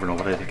fast, you would never know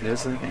what I think it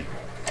is.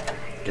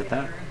 Get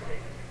that?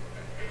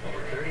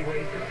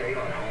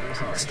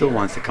 It still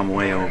wants to come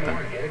way open.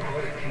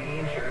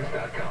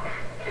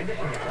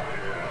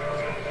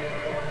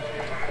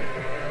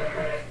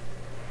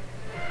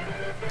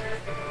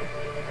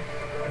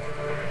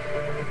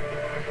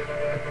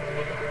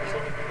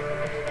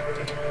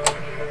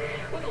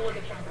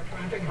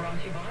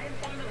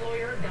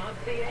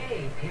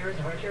 Here's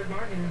Richard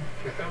Martin.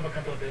 We still have a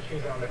couple of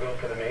issues on the go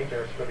for the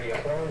majors. For the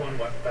 401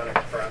 westbound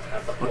express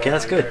at the okay,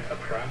 that's good. A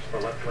crash. The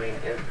left lane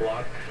is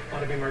blocked. A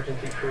lot of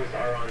emergency crews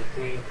are on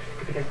scene.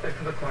 If you can stick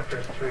to the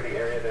collectors through the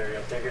area there,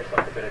 you'll save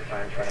yourself a bit of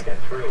time trying to get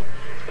through.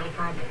 Still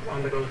problems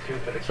on the go too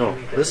for the So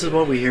this is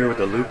what we hear with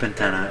the loop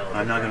antenna.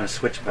 I'm now going to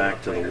switch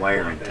back to the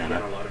wire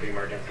antenna. A lot of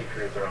emergency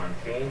crews are on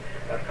scene.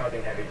 That's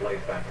causing heavy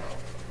blades back home.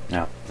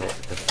 Now, the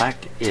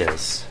fact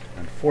is,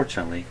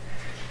 unfortunately,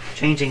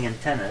 changing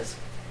antennas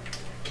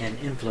can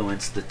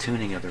influence the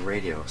tuning of the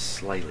radio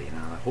slightly.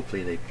 Now,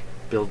 hopefully they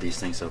build these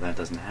things so that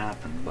doesn't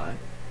happen, but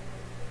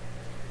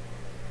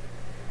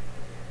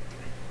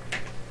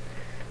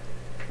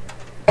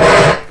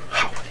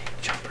howdy,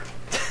 jumper.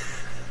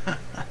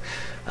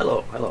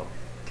 Hello, hello.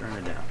 Turn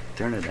it down.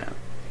 Turn it down.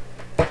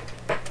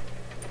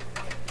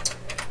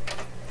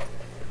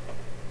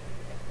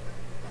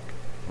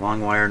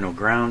 Long wire, no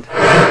ground.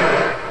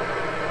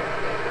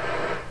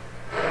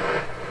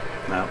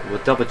 Now, we'll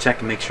double check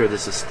and make sure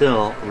this is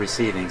still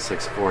receiving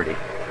 640.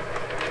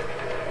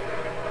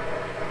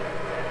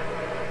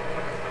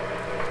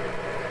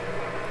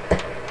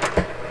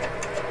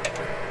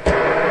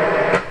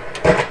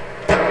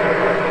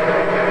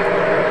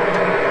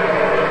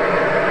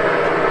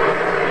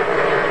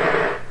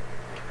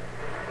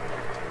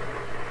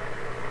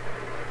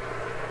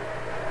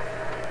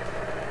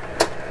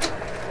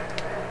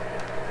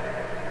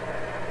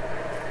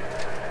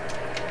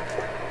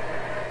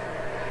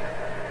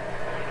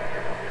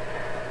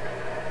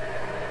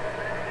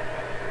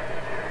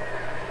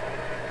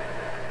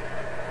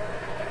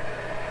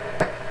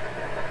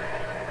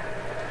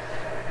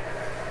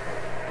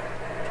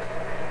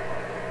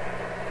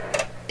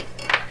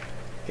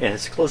 Yeah,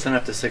 it's close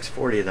enough to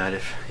 640 that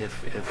if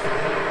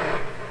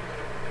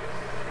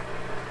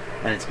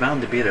and it's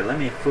bound to be there. Let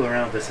me fool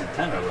around with this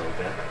antenna a little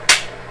bit.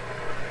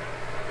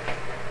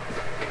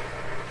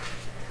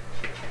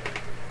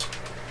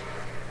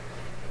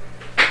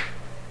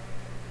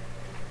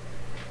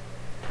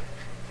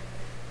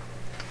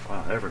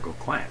 Wow, that ever go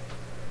quiet.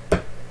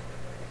 I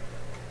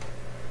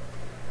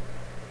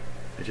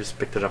just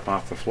picked it up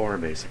off the floor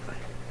basically.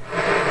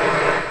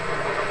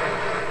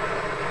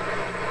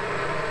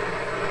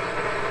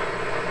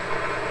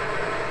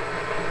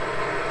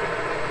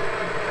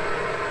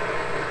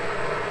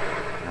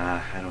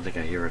 I don't think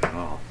I hear it at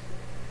all.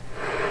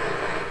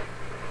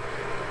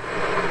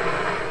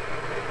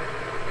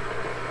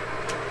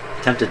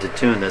 Tempted to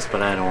tune this,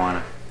 but I don't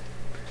want to.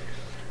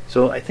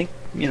 So I think,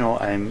 you know,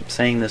 I'm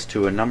saying this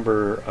to a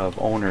number of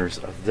owners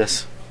of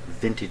this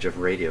vintage of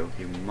radio.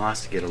 You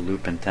must get a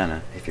loop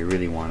antenna if you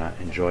really want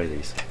to enjoy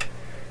these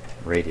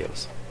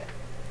radios.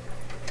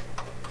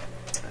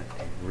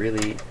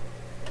 really,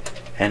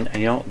 and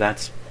you know,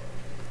 that's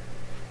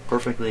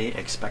perfectly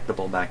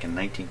expectable back in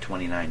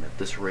 1929 that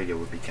this radio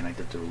would be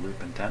connected to a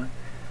loop antenna.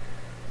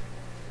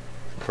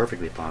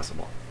 Perfectly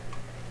possible.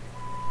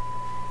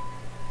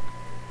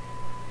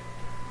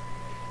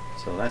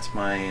 So that's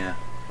my,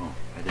 oh,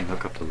 I didn't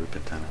hook up the loop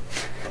antenna.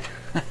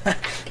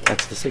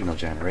 That's the signal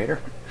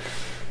generator.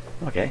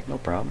 Okay, no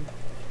problem.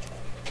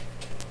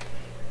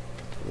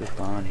 Put the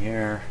loop on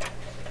here.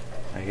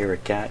 I hear a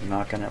cat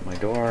knocking at my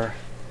door.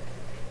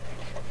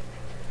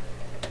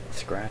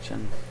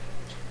 Scratching.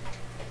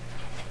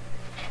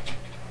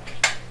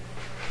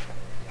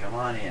 Come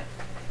on in.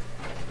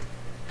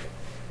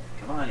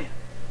 Come on in.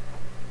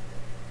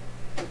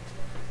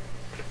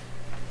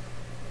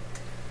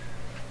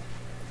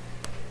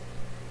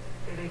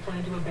 They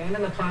plan to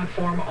abandon the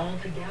platform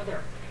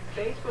altogether.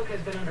 Facebook has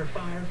been under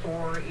fire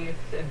for its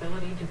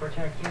ability to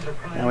protect user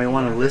privacy. Now we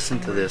want to listen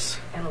to this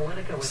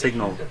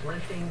signal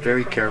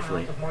very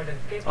carefully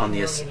on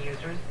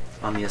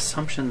the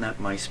assumption that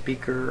my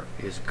speaker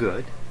is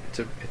good. It's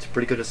a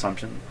pretty good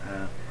assumption.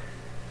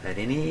 That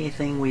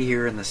anything we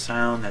hear in the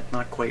sound that's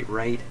not quite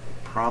right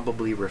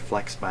probably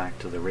reflects back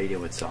to the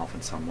radio itself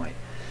in some way.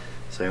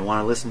 So I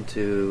want to listen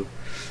to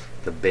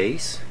the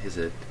bass. Is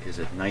it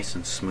nice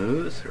and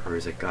smooth, or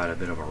has it got a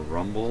bit of a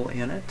rumble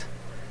in it?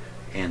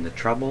 And the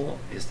treble,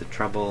 is the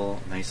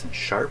treble nice and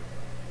sharp?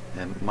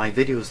 And my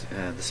videos,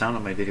 the sound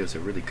of my videos are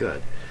really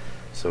good.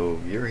 So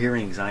you're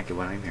hearing exactly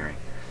what I'm hearing.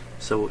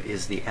 So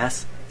is the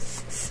S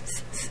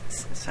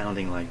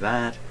sounding like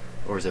that,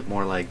 or is it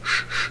more like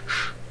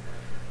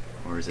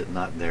or is it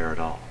not there at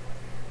all?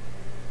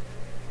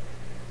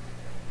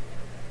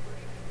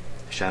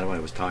 Shadow, I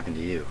was talking to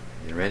you.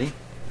 You ready?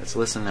 Let's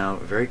listen now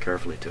very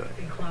carefully to it.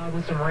 Cloud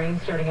with some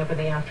rain starting up in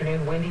the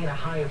afternoon, windy and a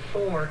high of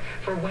 4.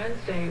 For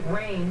Wednesday,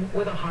 rain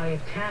with a high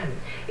of 10.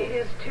 It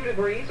is 2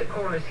 degrees at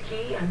Chorus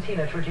Key. I'm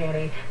Tina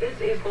Trajani.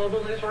 This is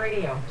Global News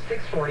Radio,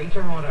 640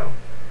 Toronto.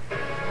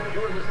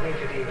 You're listening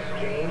to The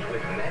Exchange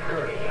with Matt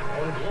Gurney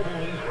on Global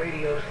News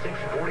Radio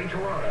 640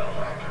 Toronto.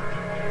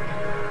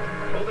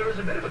 Well, there was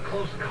a bit of a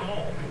close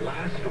call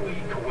last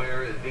week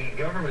where the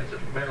government's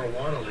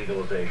marijuana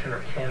legalization,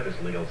 or cannabis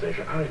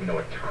legalization, I don't even know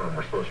what term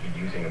we're supposed to be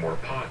using anymore,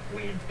 pot,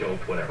 weed,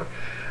 dope, whatever,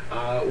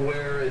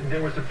 where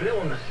there was a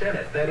bill in the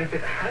Senate that if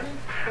it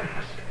hadn't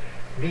passed,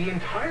 the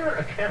entire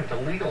attempt to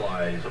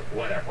legalize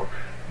whatever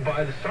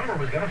by the summer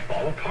was going to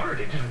fall apart.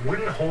 It just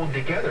wouldn't hold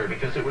together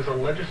because it was a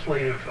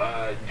legislative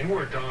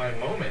do-or-die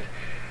moment.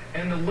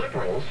 And the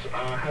Liberals,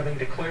 having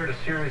declared a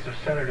series of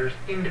senators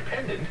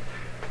independent,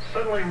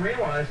 suddenly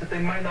realized that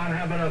they might not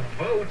have enough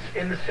votes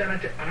in the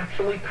Senate to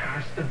actually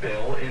pass the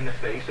bill in the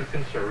face of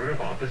conservative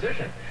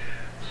opposition.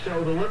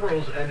 So the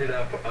Liberals ended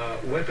up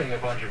whipping a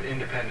bunch of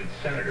independent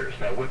senators.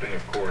 Now, whipping,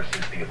 of course,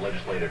 is the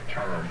legislative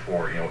term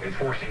for, you know,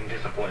 enforcing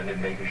discipline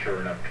and making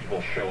sure enough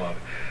people show up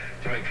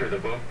to make sure the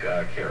vote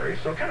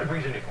carries. So it kind of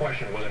brings into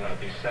question whether or not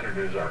these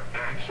senators are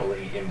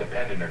actually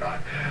independent or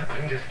not.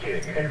 I'm just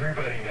kidding.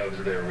 Everybody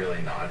knows they're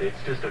really not. It's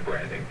just a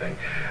branding thing.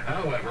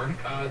 However,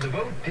 the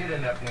vote did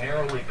end up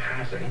narrowly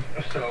passing,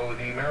 so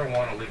the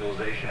marijuana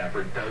legalization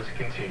effort does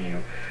continue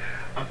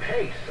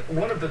apace.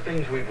 One of the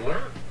things we've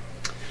learned...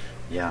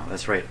 Yeah,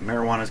 that's right.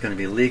 Marijuana is going to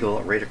be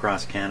legal right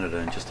across Canada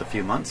in just a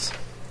few months.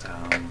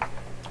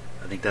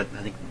 I think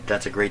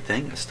that's a great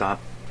thing.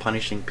 Stop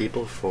punishing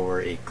people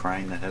for a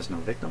crime that has no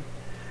victim.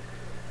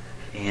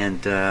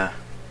 And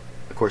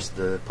of course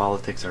the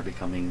politics are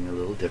becoming a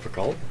little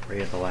difficult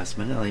right at the last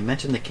minute. I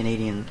mentioned the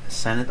Canadian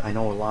Senate. I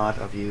know a lot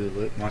of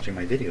you watching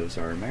my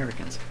videos are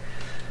Americans.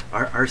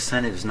 Our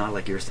Senate is not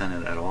like your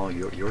Senate at all.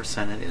 Your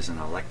Senate is an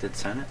elected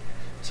Senate,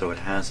 so it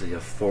has the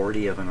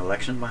authority of an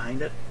election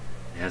behind it.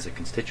 It has a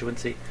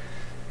constituency.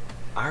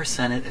 Our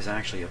Senate is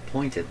actually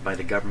appointed by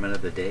the government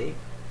of the day,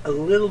 a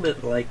little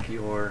bit like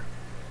your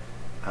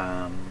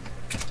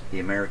the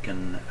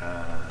American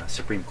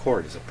Supreme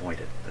Court is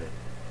appointed. The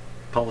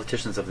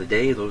politicians of the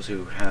day, those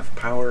who have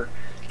power,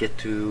 get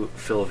to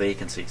fill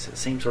vacancies. The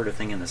same sort of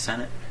thing in the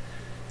Senate,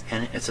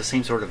 and it's the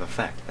same sort of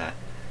effect that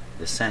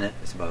the Senate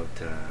is about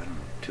I don't know,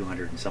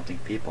 200 and something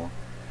people,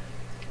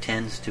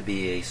 tends to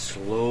be a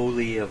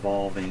slowly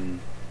evolving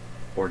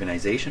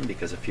organization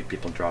because a few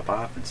people drop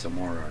off and some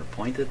more are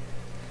appointed,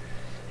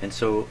 and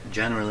so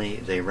generally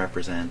they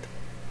represent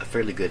a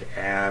fairly good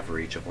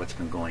average of what's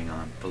been going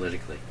on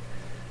politically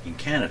in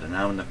Canada.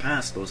 Now, in the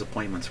past, those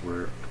appointments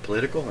were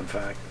political. In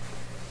fact,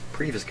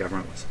 previous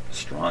government was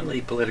strongly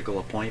political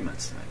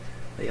appointments.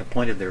 They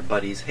appointed their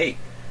buddies. Hey,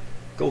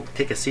 go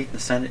take a seat in the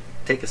Senate,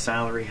 take a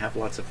salary, have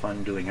lots of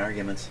fun doing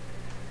arguments.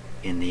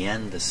 In the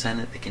end, the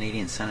Senate, the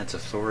Canadian Senate's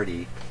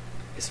authority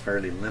is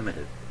fairly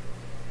limited.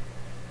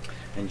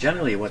 And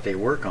generally, what they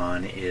work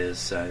on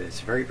is it's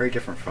very, very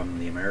different from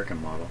the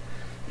American model.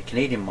 The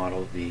Canadian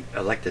model, the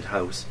elected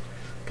House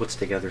puts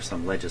together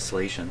some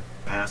legislation,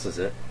 passes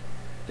it,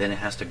 then it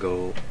has to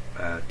go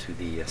to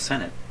the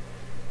Senate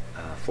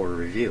for a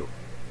review.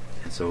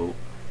 And so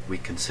we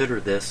consider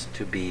this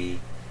to be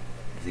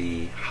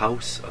the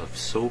House of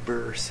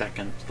sober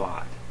second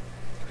thought.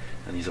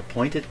 And these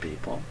appointed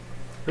people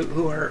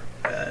who are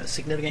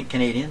significant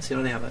Canadians. You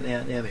know, they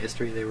have a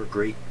history. They were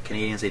great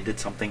Canadians. They did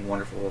something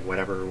wonderful or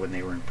whatever when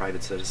they were in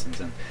private citizens,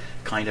 and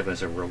kind of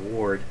as a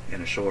reward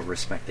and a show of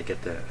respect, they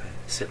get to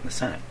sit in the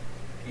Senate,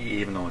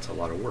 even though it's a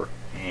lot of work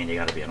and you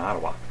got to be in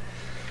Ottawa.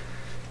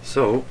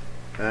 So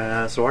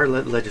our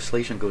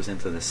legislation goes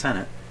into the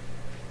Senate.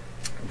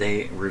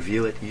 They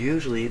review it.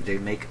 Usually they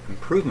make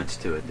improvements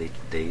to it.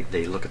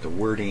 They look at the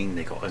wording.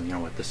 They go, oh, you know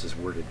what, this is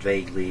worded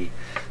vaguely.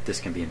 This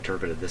can be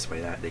interpreted this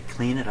way, that. They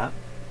clean it up.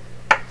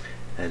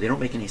 They don't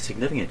make any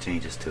significant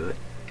changes to it.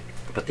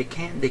 But they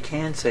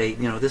can say,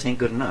 you know, this ain't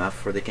good enough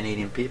for the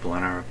Canadian people,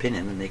 in our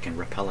opinion, and they can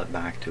rappel it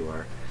back to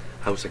our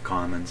House of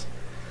Commons,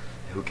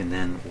 who can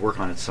then work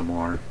on it some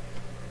more.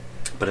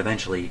 But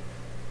eventually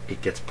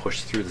it gets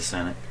pushed through the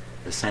Senate.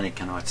 The Senate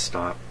cannot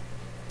stop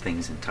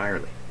things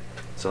entirely.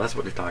 So that's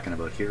what they're talking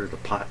about here, the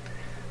pot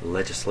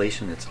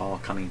legislation. It's all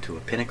coming to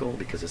a pinnacle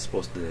because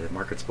the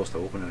market's supposed to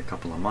open in a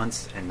couple of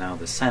months, and now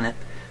the Senate,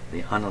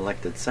 the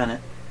unelected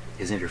Senate,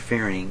 is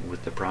interfering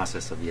with the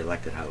process of the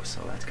elected House.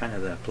 So that's kind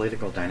of the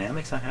political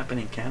dynamics that happen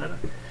in Canada.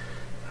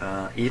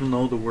 Even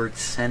though the word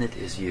Senate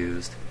is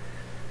used,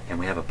 and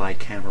we have a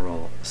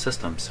bicameral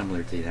system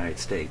similar to the United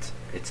States,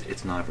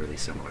 it's not really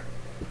similar.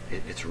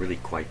 It's really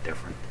quite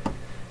different.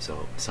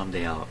 So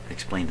someday I'll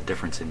explain the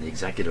difference in the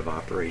executive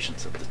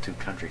operations of the two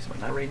countries, but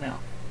not right now,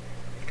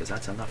 because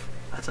that's enough.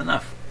 That's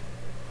enough.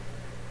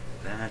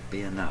 That'd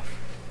be enough.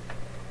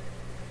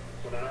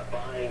 So they're not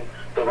buying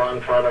the wrong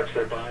products,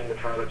 they're buying the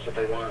products that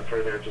they want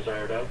for their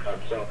desired outcome.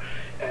 So,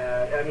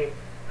 I mean,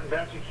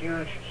 that's a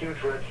huge, huge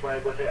red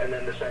flag with it. And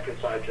then the second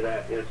side to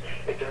that is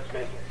it does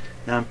make...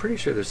 Now I'm pretty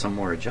sure there's some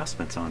more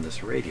adjustments on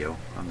this radio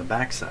on the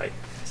back side.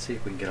 Let's see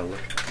if we can get a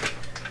look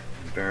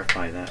and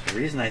verify that. The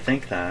reason I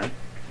think that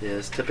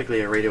is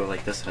typically a radio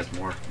like this has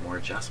more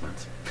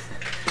adjustments.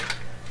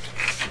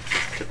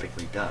 It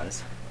typically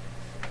does.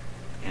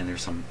 And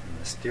there's some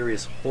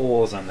mysterious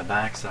holes on the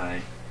back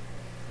side,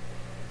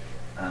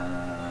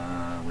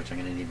 which I'm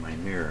going to need my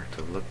mirror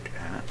to look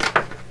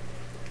at.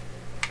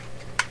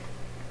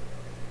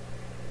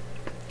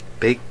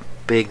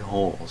 Big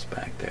holes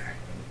back there.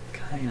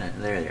 Kinda,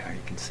 there they are.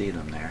 You can see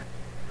them there.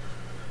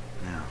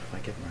 Now, if I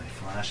get my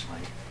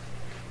flashlight,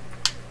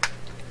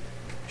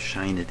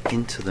 shine it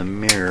into the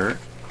mirror,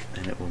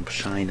 and it will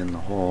shine in the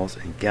holes,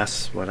 and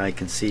guess what I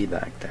can see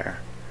back there.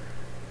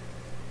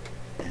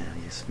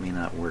 And this may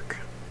not work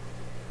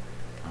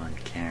on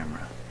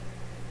camera.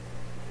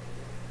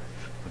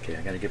 Okay,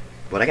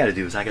 what I gotta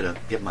do is I gotta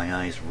get my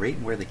eyes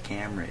right where the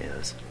camera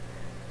is,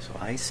 so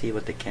I see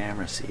what the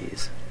camera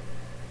sees,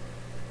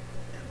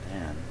 and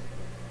then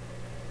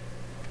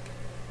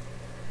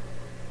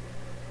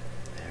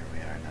there we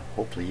are. Now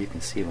hopefully you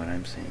can see what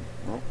I'm seeing.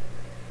 Oh,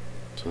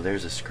 so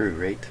there's a screw,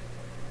 right?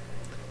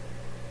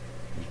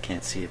 You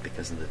can't see it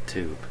because of the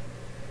tube.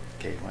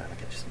 Okay, well, I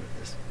can just move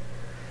this.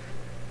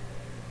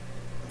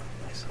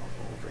 Move myself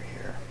over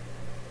here.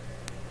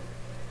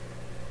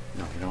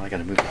 No, you know, I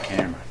gotta move the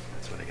camera.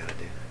 That's what I gotta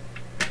do.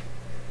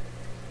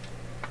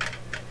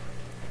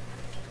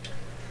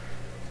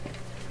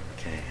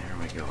 Okay, here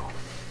we go.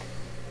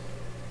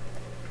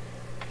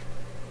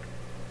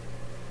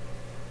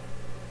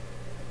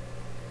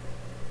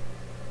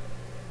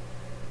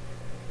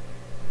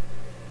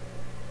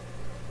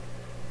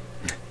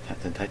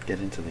 Did that get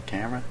into the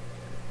camera?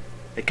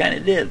 It kind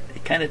of did.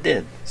 It kind of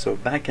did. So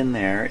back in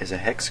there is a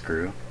hex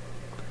screw.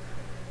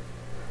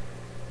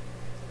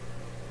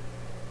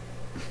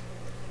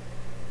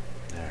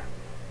 There.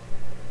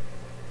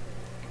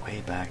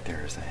 Way back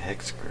there is a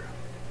hex screw.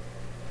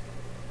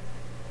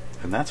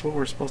 And that's what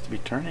we're supposed to be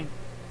turning?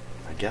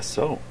 I guess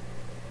so.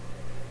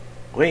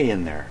 Way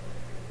in there.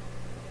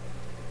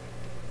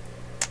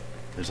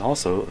 There's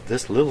also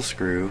this little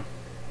screw.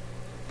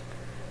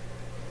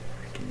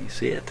 Can you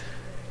see it?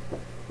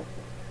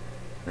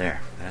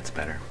 There, that's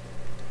better.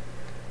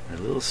 A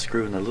little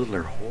screw in the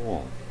littler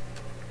hole,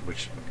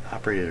 which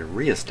operated a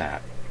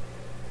rheostat.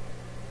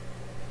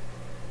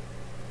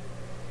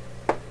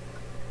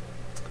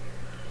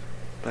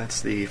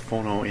 That's the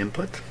phono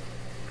input.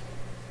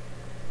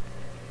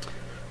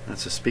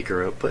 That's the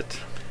speaker output.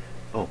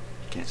 Oh,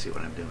 you can't see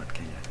what I'm doing,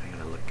 can you? I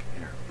gotta look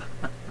here.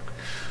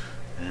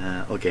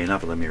 Okay,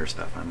 enough of the mirror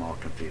stuff. I'm all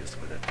confused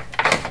with it.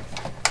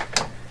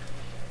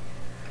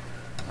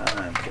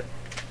 I'm good.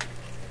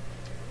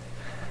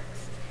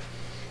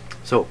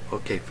 So,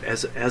 okay,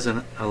 as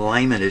an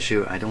alignment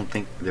issue, I don't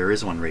think there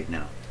is one right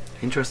now.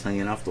 Interestingly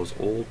enough, those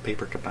old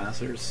paper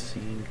capacitors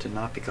seem to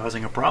not be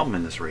causing a problem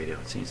in this radio.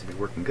 It seems to be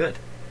working good.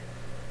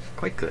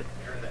 Quite good.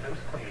 You're in the house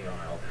cleaning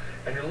aisle,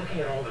 and you're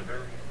looking at all the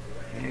various...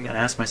 I gotta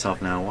ask myself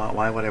now,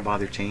 why would I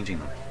bother changing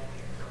them?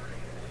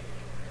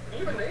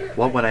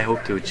 What would I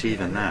hope to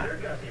achieve in that?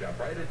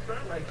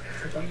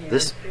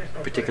 This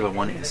particular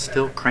one is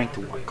still cranked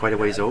quite a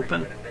ways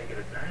open.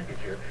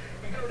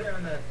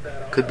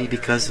 Could be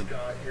because of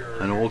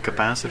an old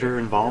capacitor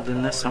involved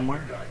in this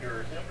somewhere.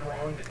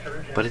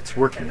 But it's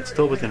working. It's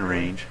still within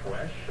range.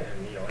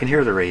 You can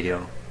hear the radio.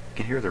 You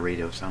can hear the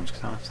radio. Sounds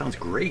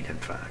great, in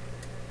fact.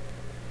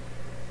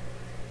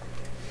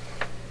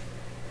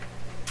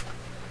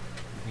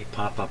 me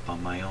pop up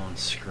on my own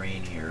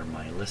screen here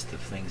my list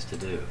of things to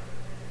do.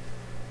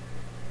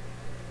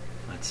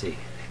 Let's see.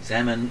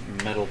 Examine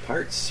metal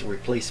parts,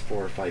 replace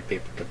 4 or 5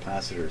 paper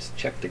capacitors,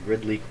 check the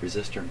grid leak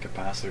resistor and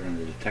capacitor in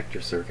the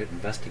detector circuit,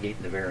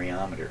 investigate the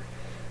variometer,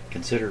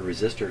 consider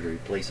resistor to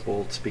replace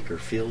old speaker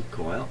field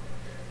coil,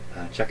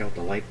 check out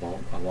the light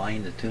bulb,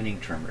 align the tuning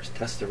trimmers,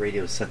 test the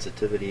radio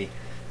sensitivity,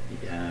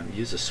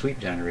 use a sweep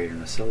generator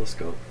and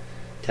oscilloscope,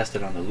 test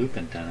it on the loop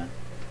antenna,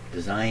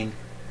 design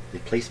the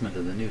placement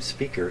of the new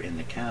speaker in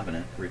the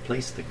cabinet,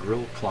 replace the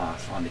grill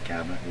cloth on the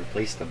cabinet,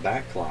 replace the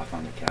back cloth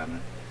on the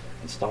cabinet,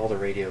 install the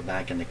radio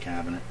back in the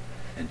cabinet,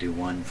 and do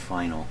one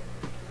final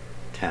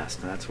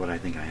test. That's what I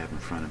think I have in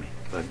front of me.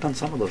 But I've done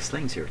some of those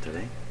things here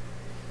today.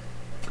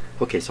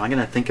 Okay, so I'm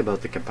going to think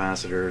about the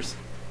capacitors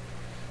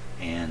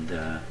and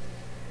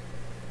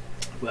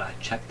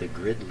check the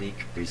grid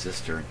leak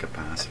resistor and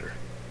capacitor.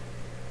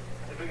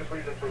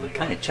 You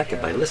kind of check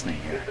it by listening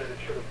here.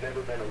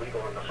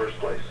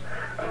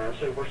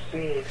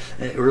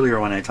 Earlier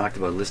when I talked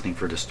about listening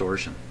for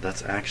distortion,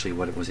 that's actually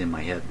what it was in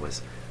my head,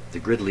 was the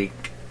grid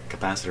leak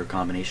capacitor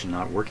combination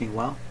not working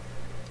well,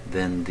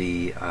 then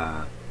the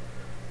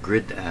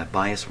grid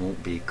bias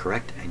won't be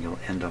correct and you'll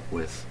end up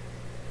with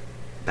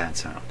bad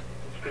sound.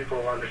 People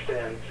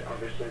understand,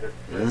 obviously, that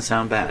it doesn't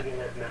sound bad. It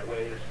in that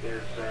way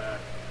is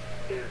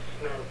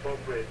not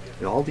appropriate.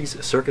 All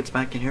these circuits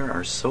back in here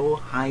are so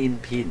high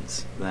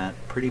impedance that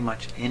pretty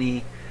much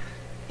any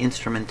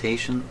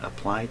instrumentation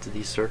applied to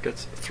these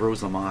circuits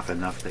throws them off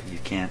enough that you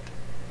can't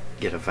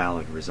get a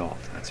valid result.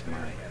 That's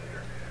my...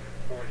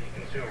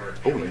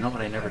 Oh, you know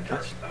what I never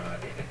touched?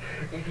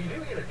 If you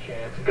do get a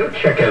chance, go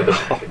check out the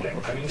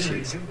packaging. I mean,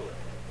 jeez.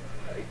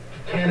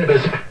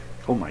 Cannabis.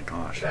 Oh my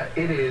gosh.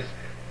 It is,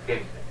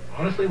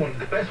 honestly,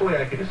 the best way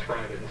I could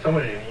describe it, and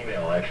someone in an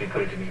email actually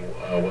put it to me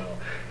well,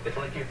 it's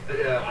like if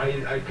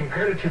I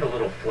compared it to the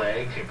little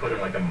flags you put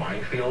in like a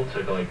minefield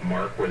to like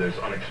mark where there's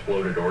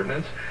unexploded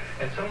ordnance,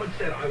 and someone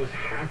said I was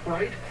half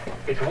right.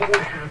 It's what would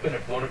happen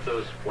if one of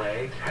those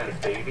flags had a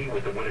baby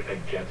with the Winnipeg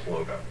Jets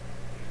logo.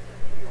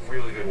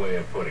 Really good way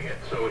of putting it.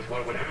 So it's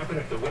what would happen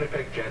if the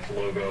Winnipeg Jets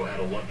logo had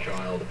a love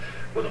child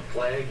with a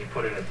flag you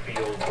put in a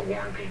field to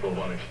warn people of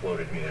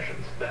unexploded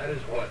munitions. That is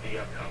what the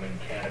upcoming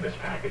cannabis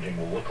packaging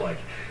will look like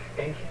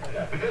in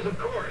Canada. Because, of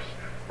course,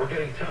 we're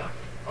getting tough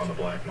on the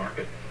black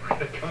market. We're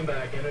going to come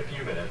back in a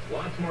few minutes.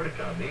 Lots more to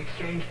come. The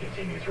exchange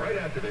continues right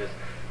after this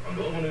on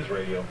Global News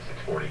Radio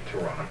 640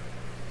 Toronto.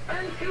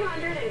 Earn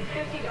 $250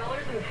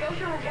 in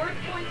Scotia Rewards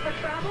points for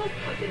travel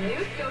with the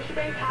new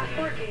Scotiabank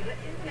Passport Visa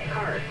Infinite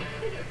card.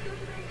 Visit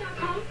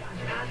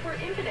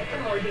Scotiabank.com/Passport Infinite for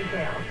more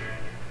details.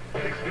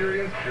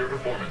 Experience pure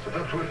performance with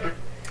up to a...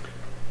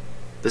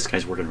 This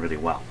guy's working really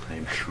well.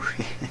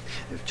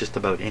 If just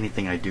about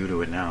anything I do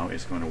to it now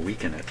is going to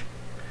weaken it.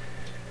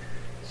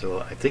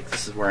 So I think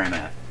this is where I'm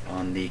at.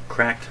 On the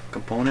cracked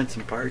components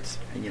and parts,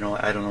 and, you know,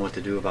 I don't know what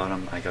to do about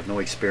them. I got no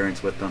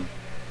experience with them.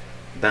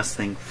 Best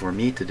thing for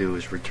me to do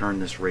is return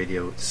this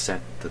radio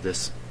set to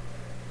this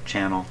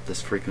channel,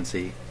 this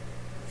frequency,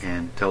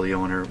 and tell the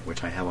owner,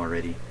 which I have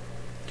already,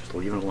 just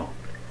leave it alone.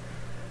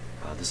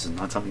 This is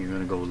not something you're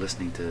going to go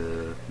listening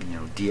to, you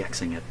know,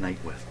 DXing at night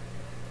with.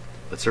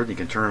 But certainly you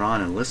can turn it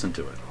on and listen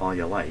to it all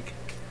you like.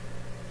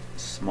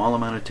 Small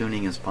amount of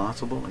tuning is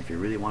possible. If you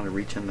really want to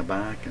reach in the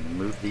back and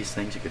move these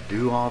things, you could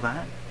do all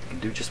that. You can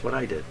do just what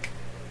I did.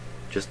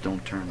 Just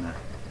don't turn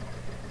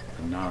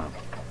the knob.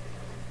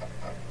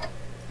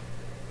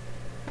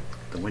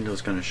 The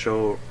window's going to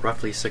show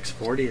roughly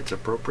 640. It's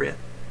appropriate.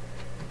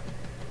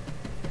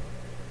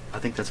 I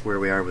think that's where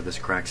we are with this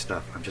cracked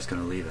stuff. I'm just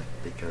going to leave it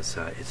because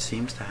it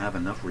seems to have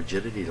enough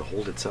rigidity to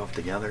hold itself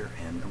together.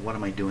 And what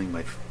am I doing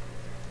by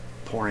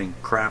pouring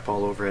crap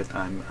all over it?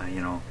 You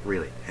know,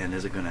 really. And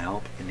is it going to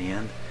help in the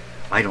end?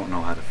 I don't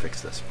know how to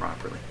fix this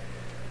properly.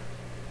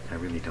 I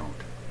really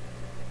don't.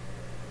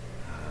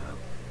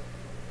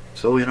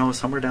 So, you know,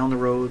 somewhere down the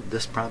road,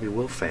 this probably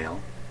will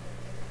fail.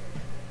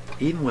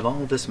 Even with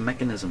all this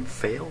mechanism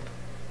failed,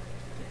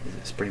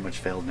 it's pretty much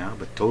failed now,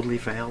 but totally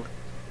failed,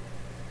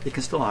 you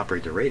can still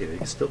operate the radio. You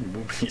can still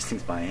move these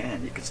things by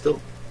hand. You can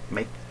still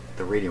make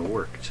the radio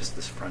work. It's just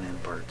this front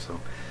end part. So,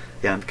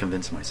 yeah, I'm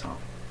convinced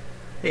myself.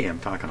 Hey, I'm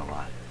talking a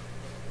lot.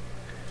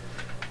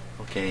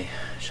 Okay,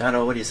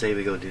 Shadow, what do you say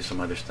we go do some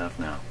other stuff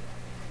now?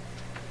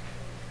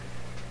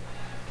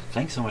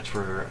 Thanks so much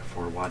for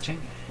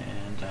watching,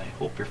 and I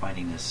hope you're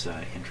finding this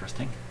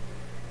interesting.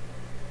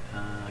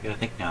 I gotta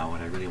think now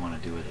what I really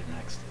want to do with it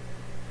next.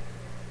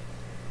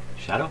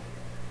 Shadow,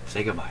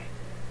 say goodbye.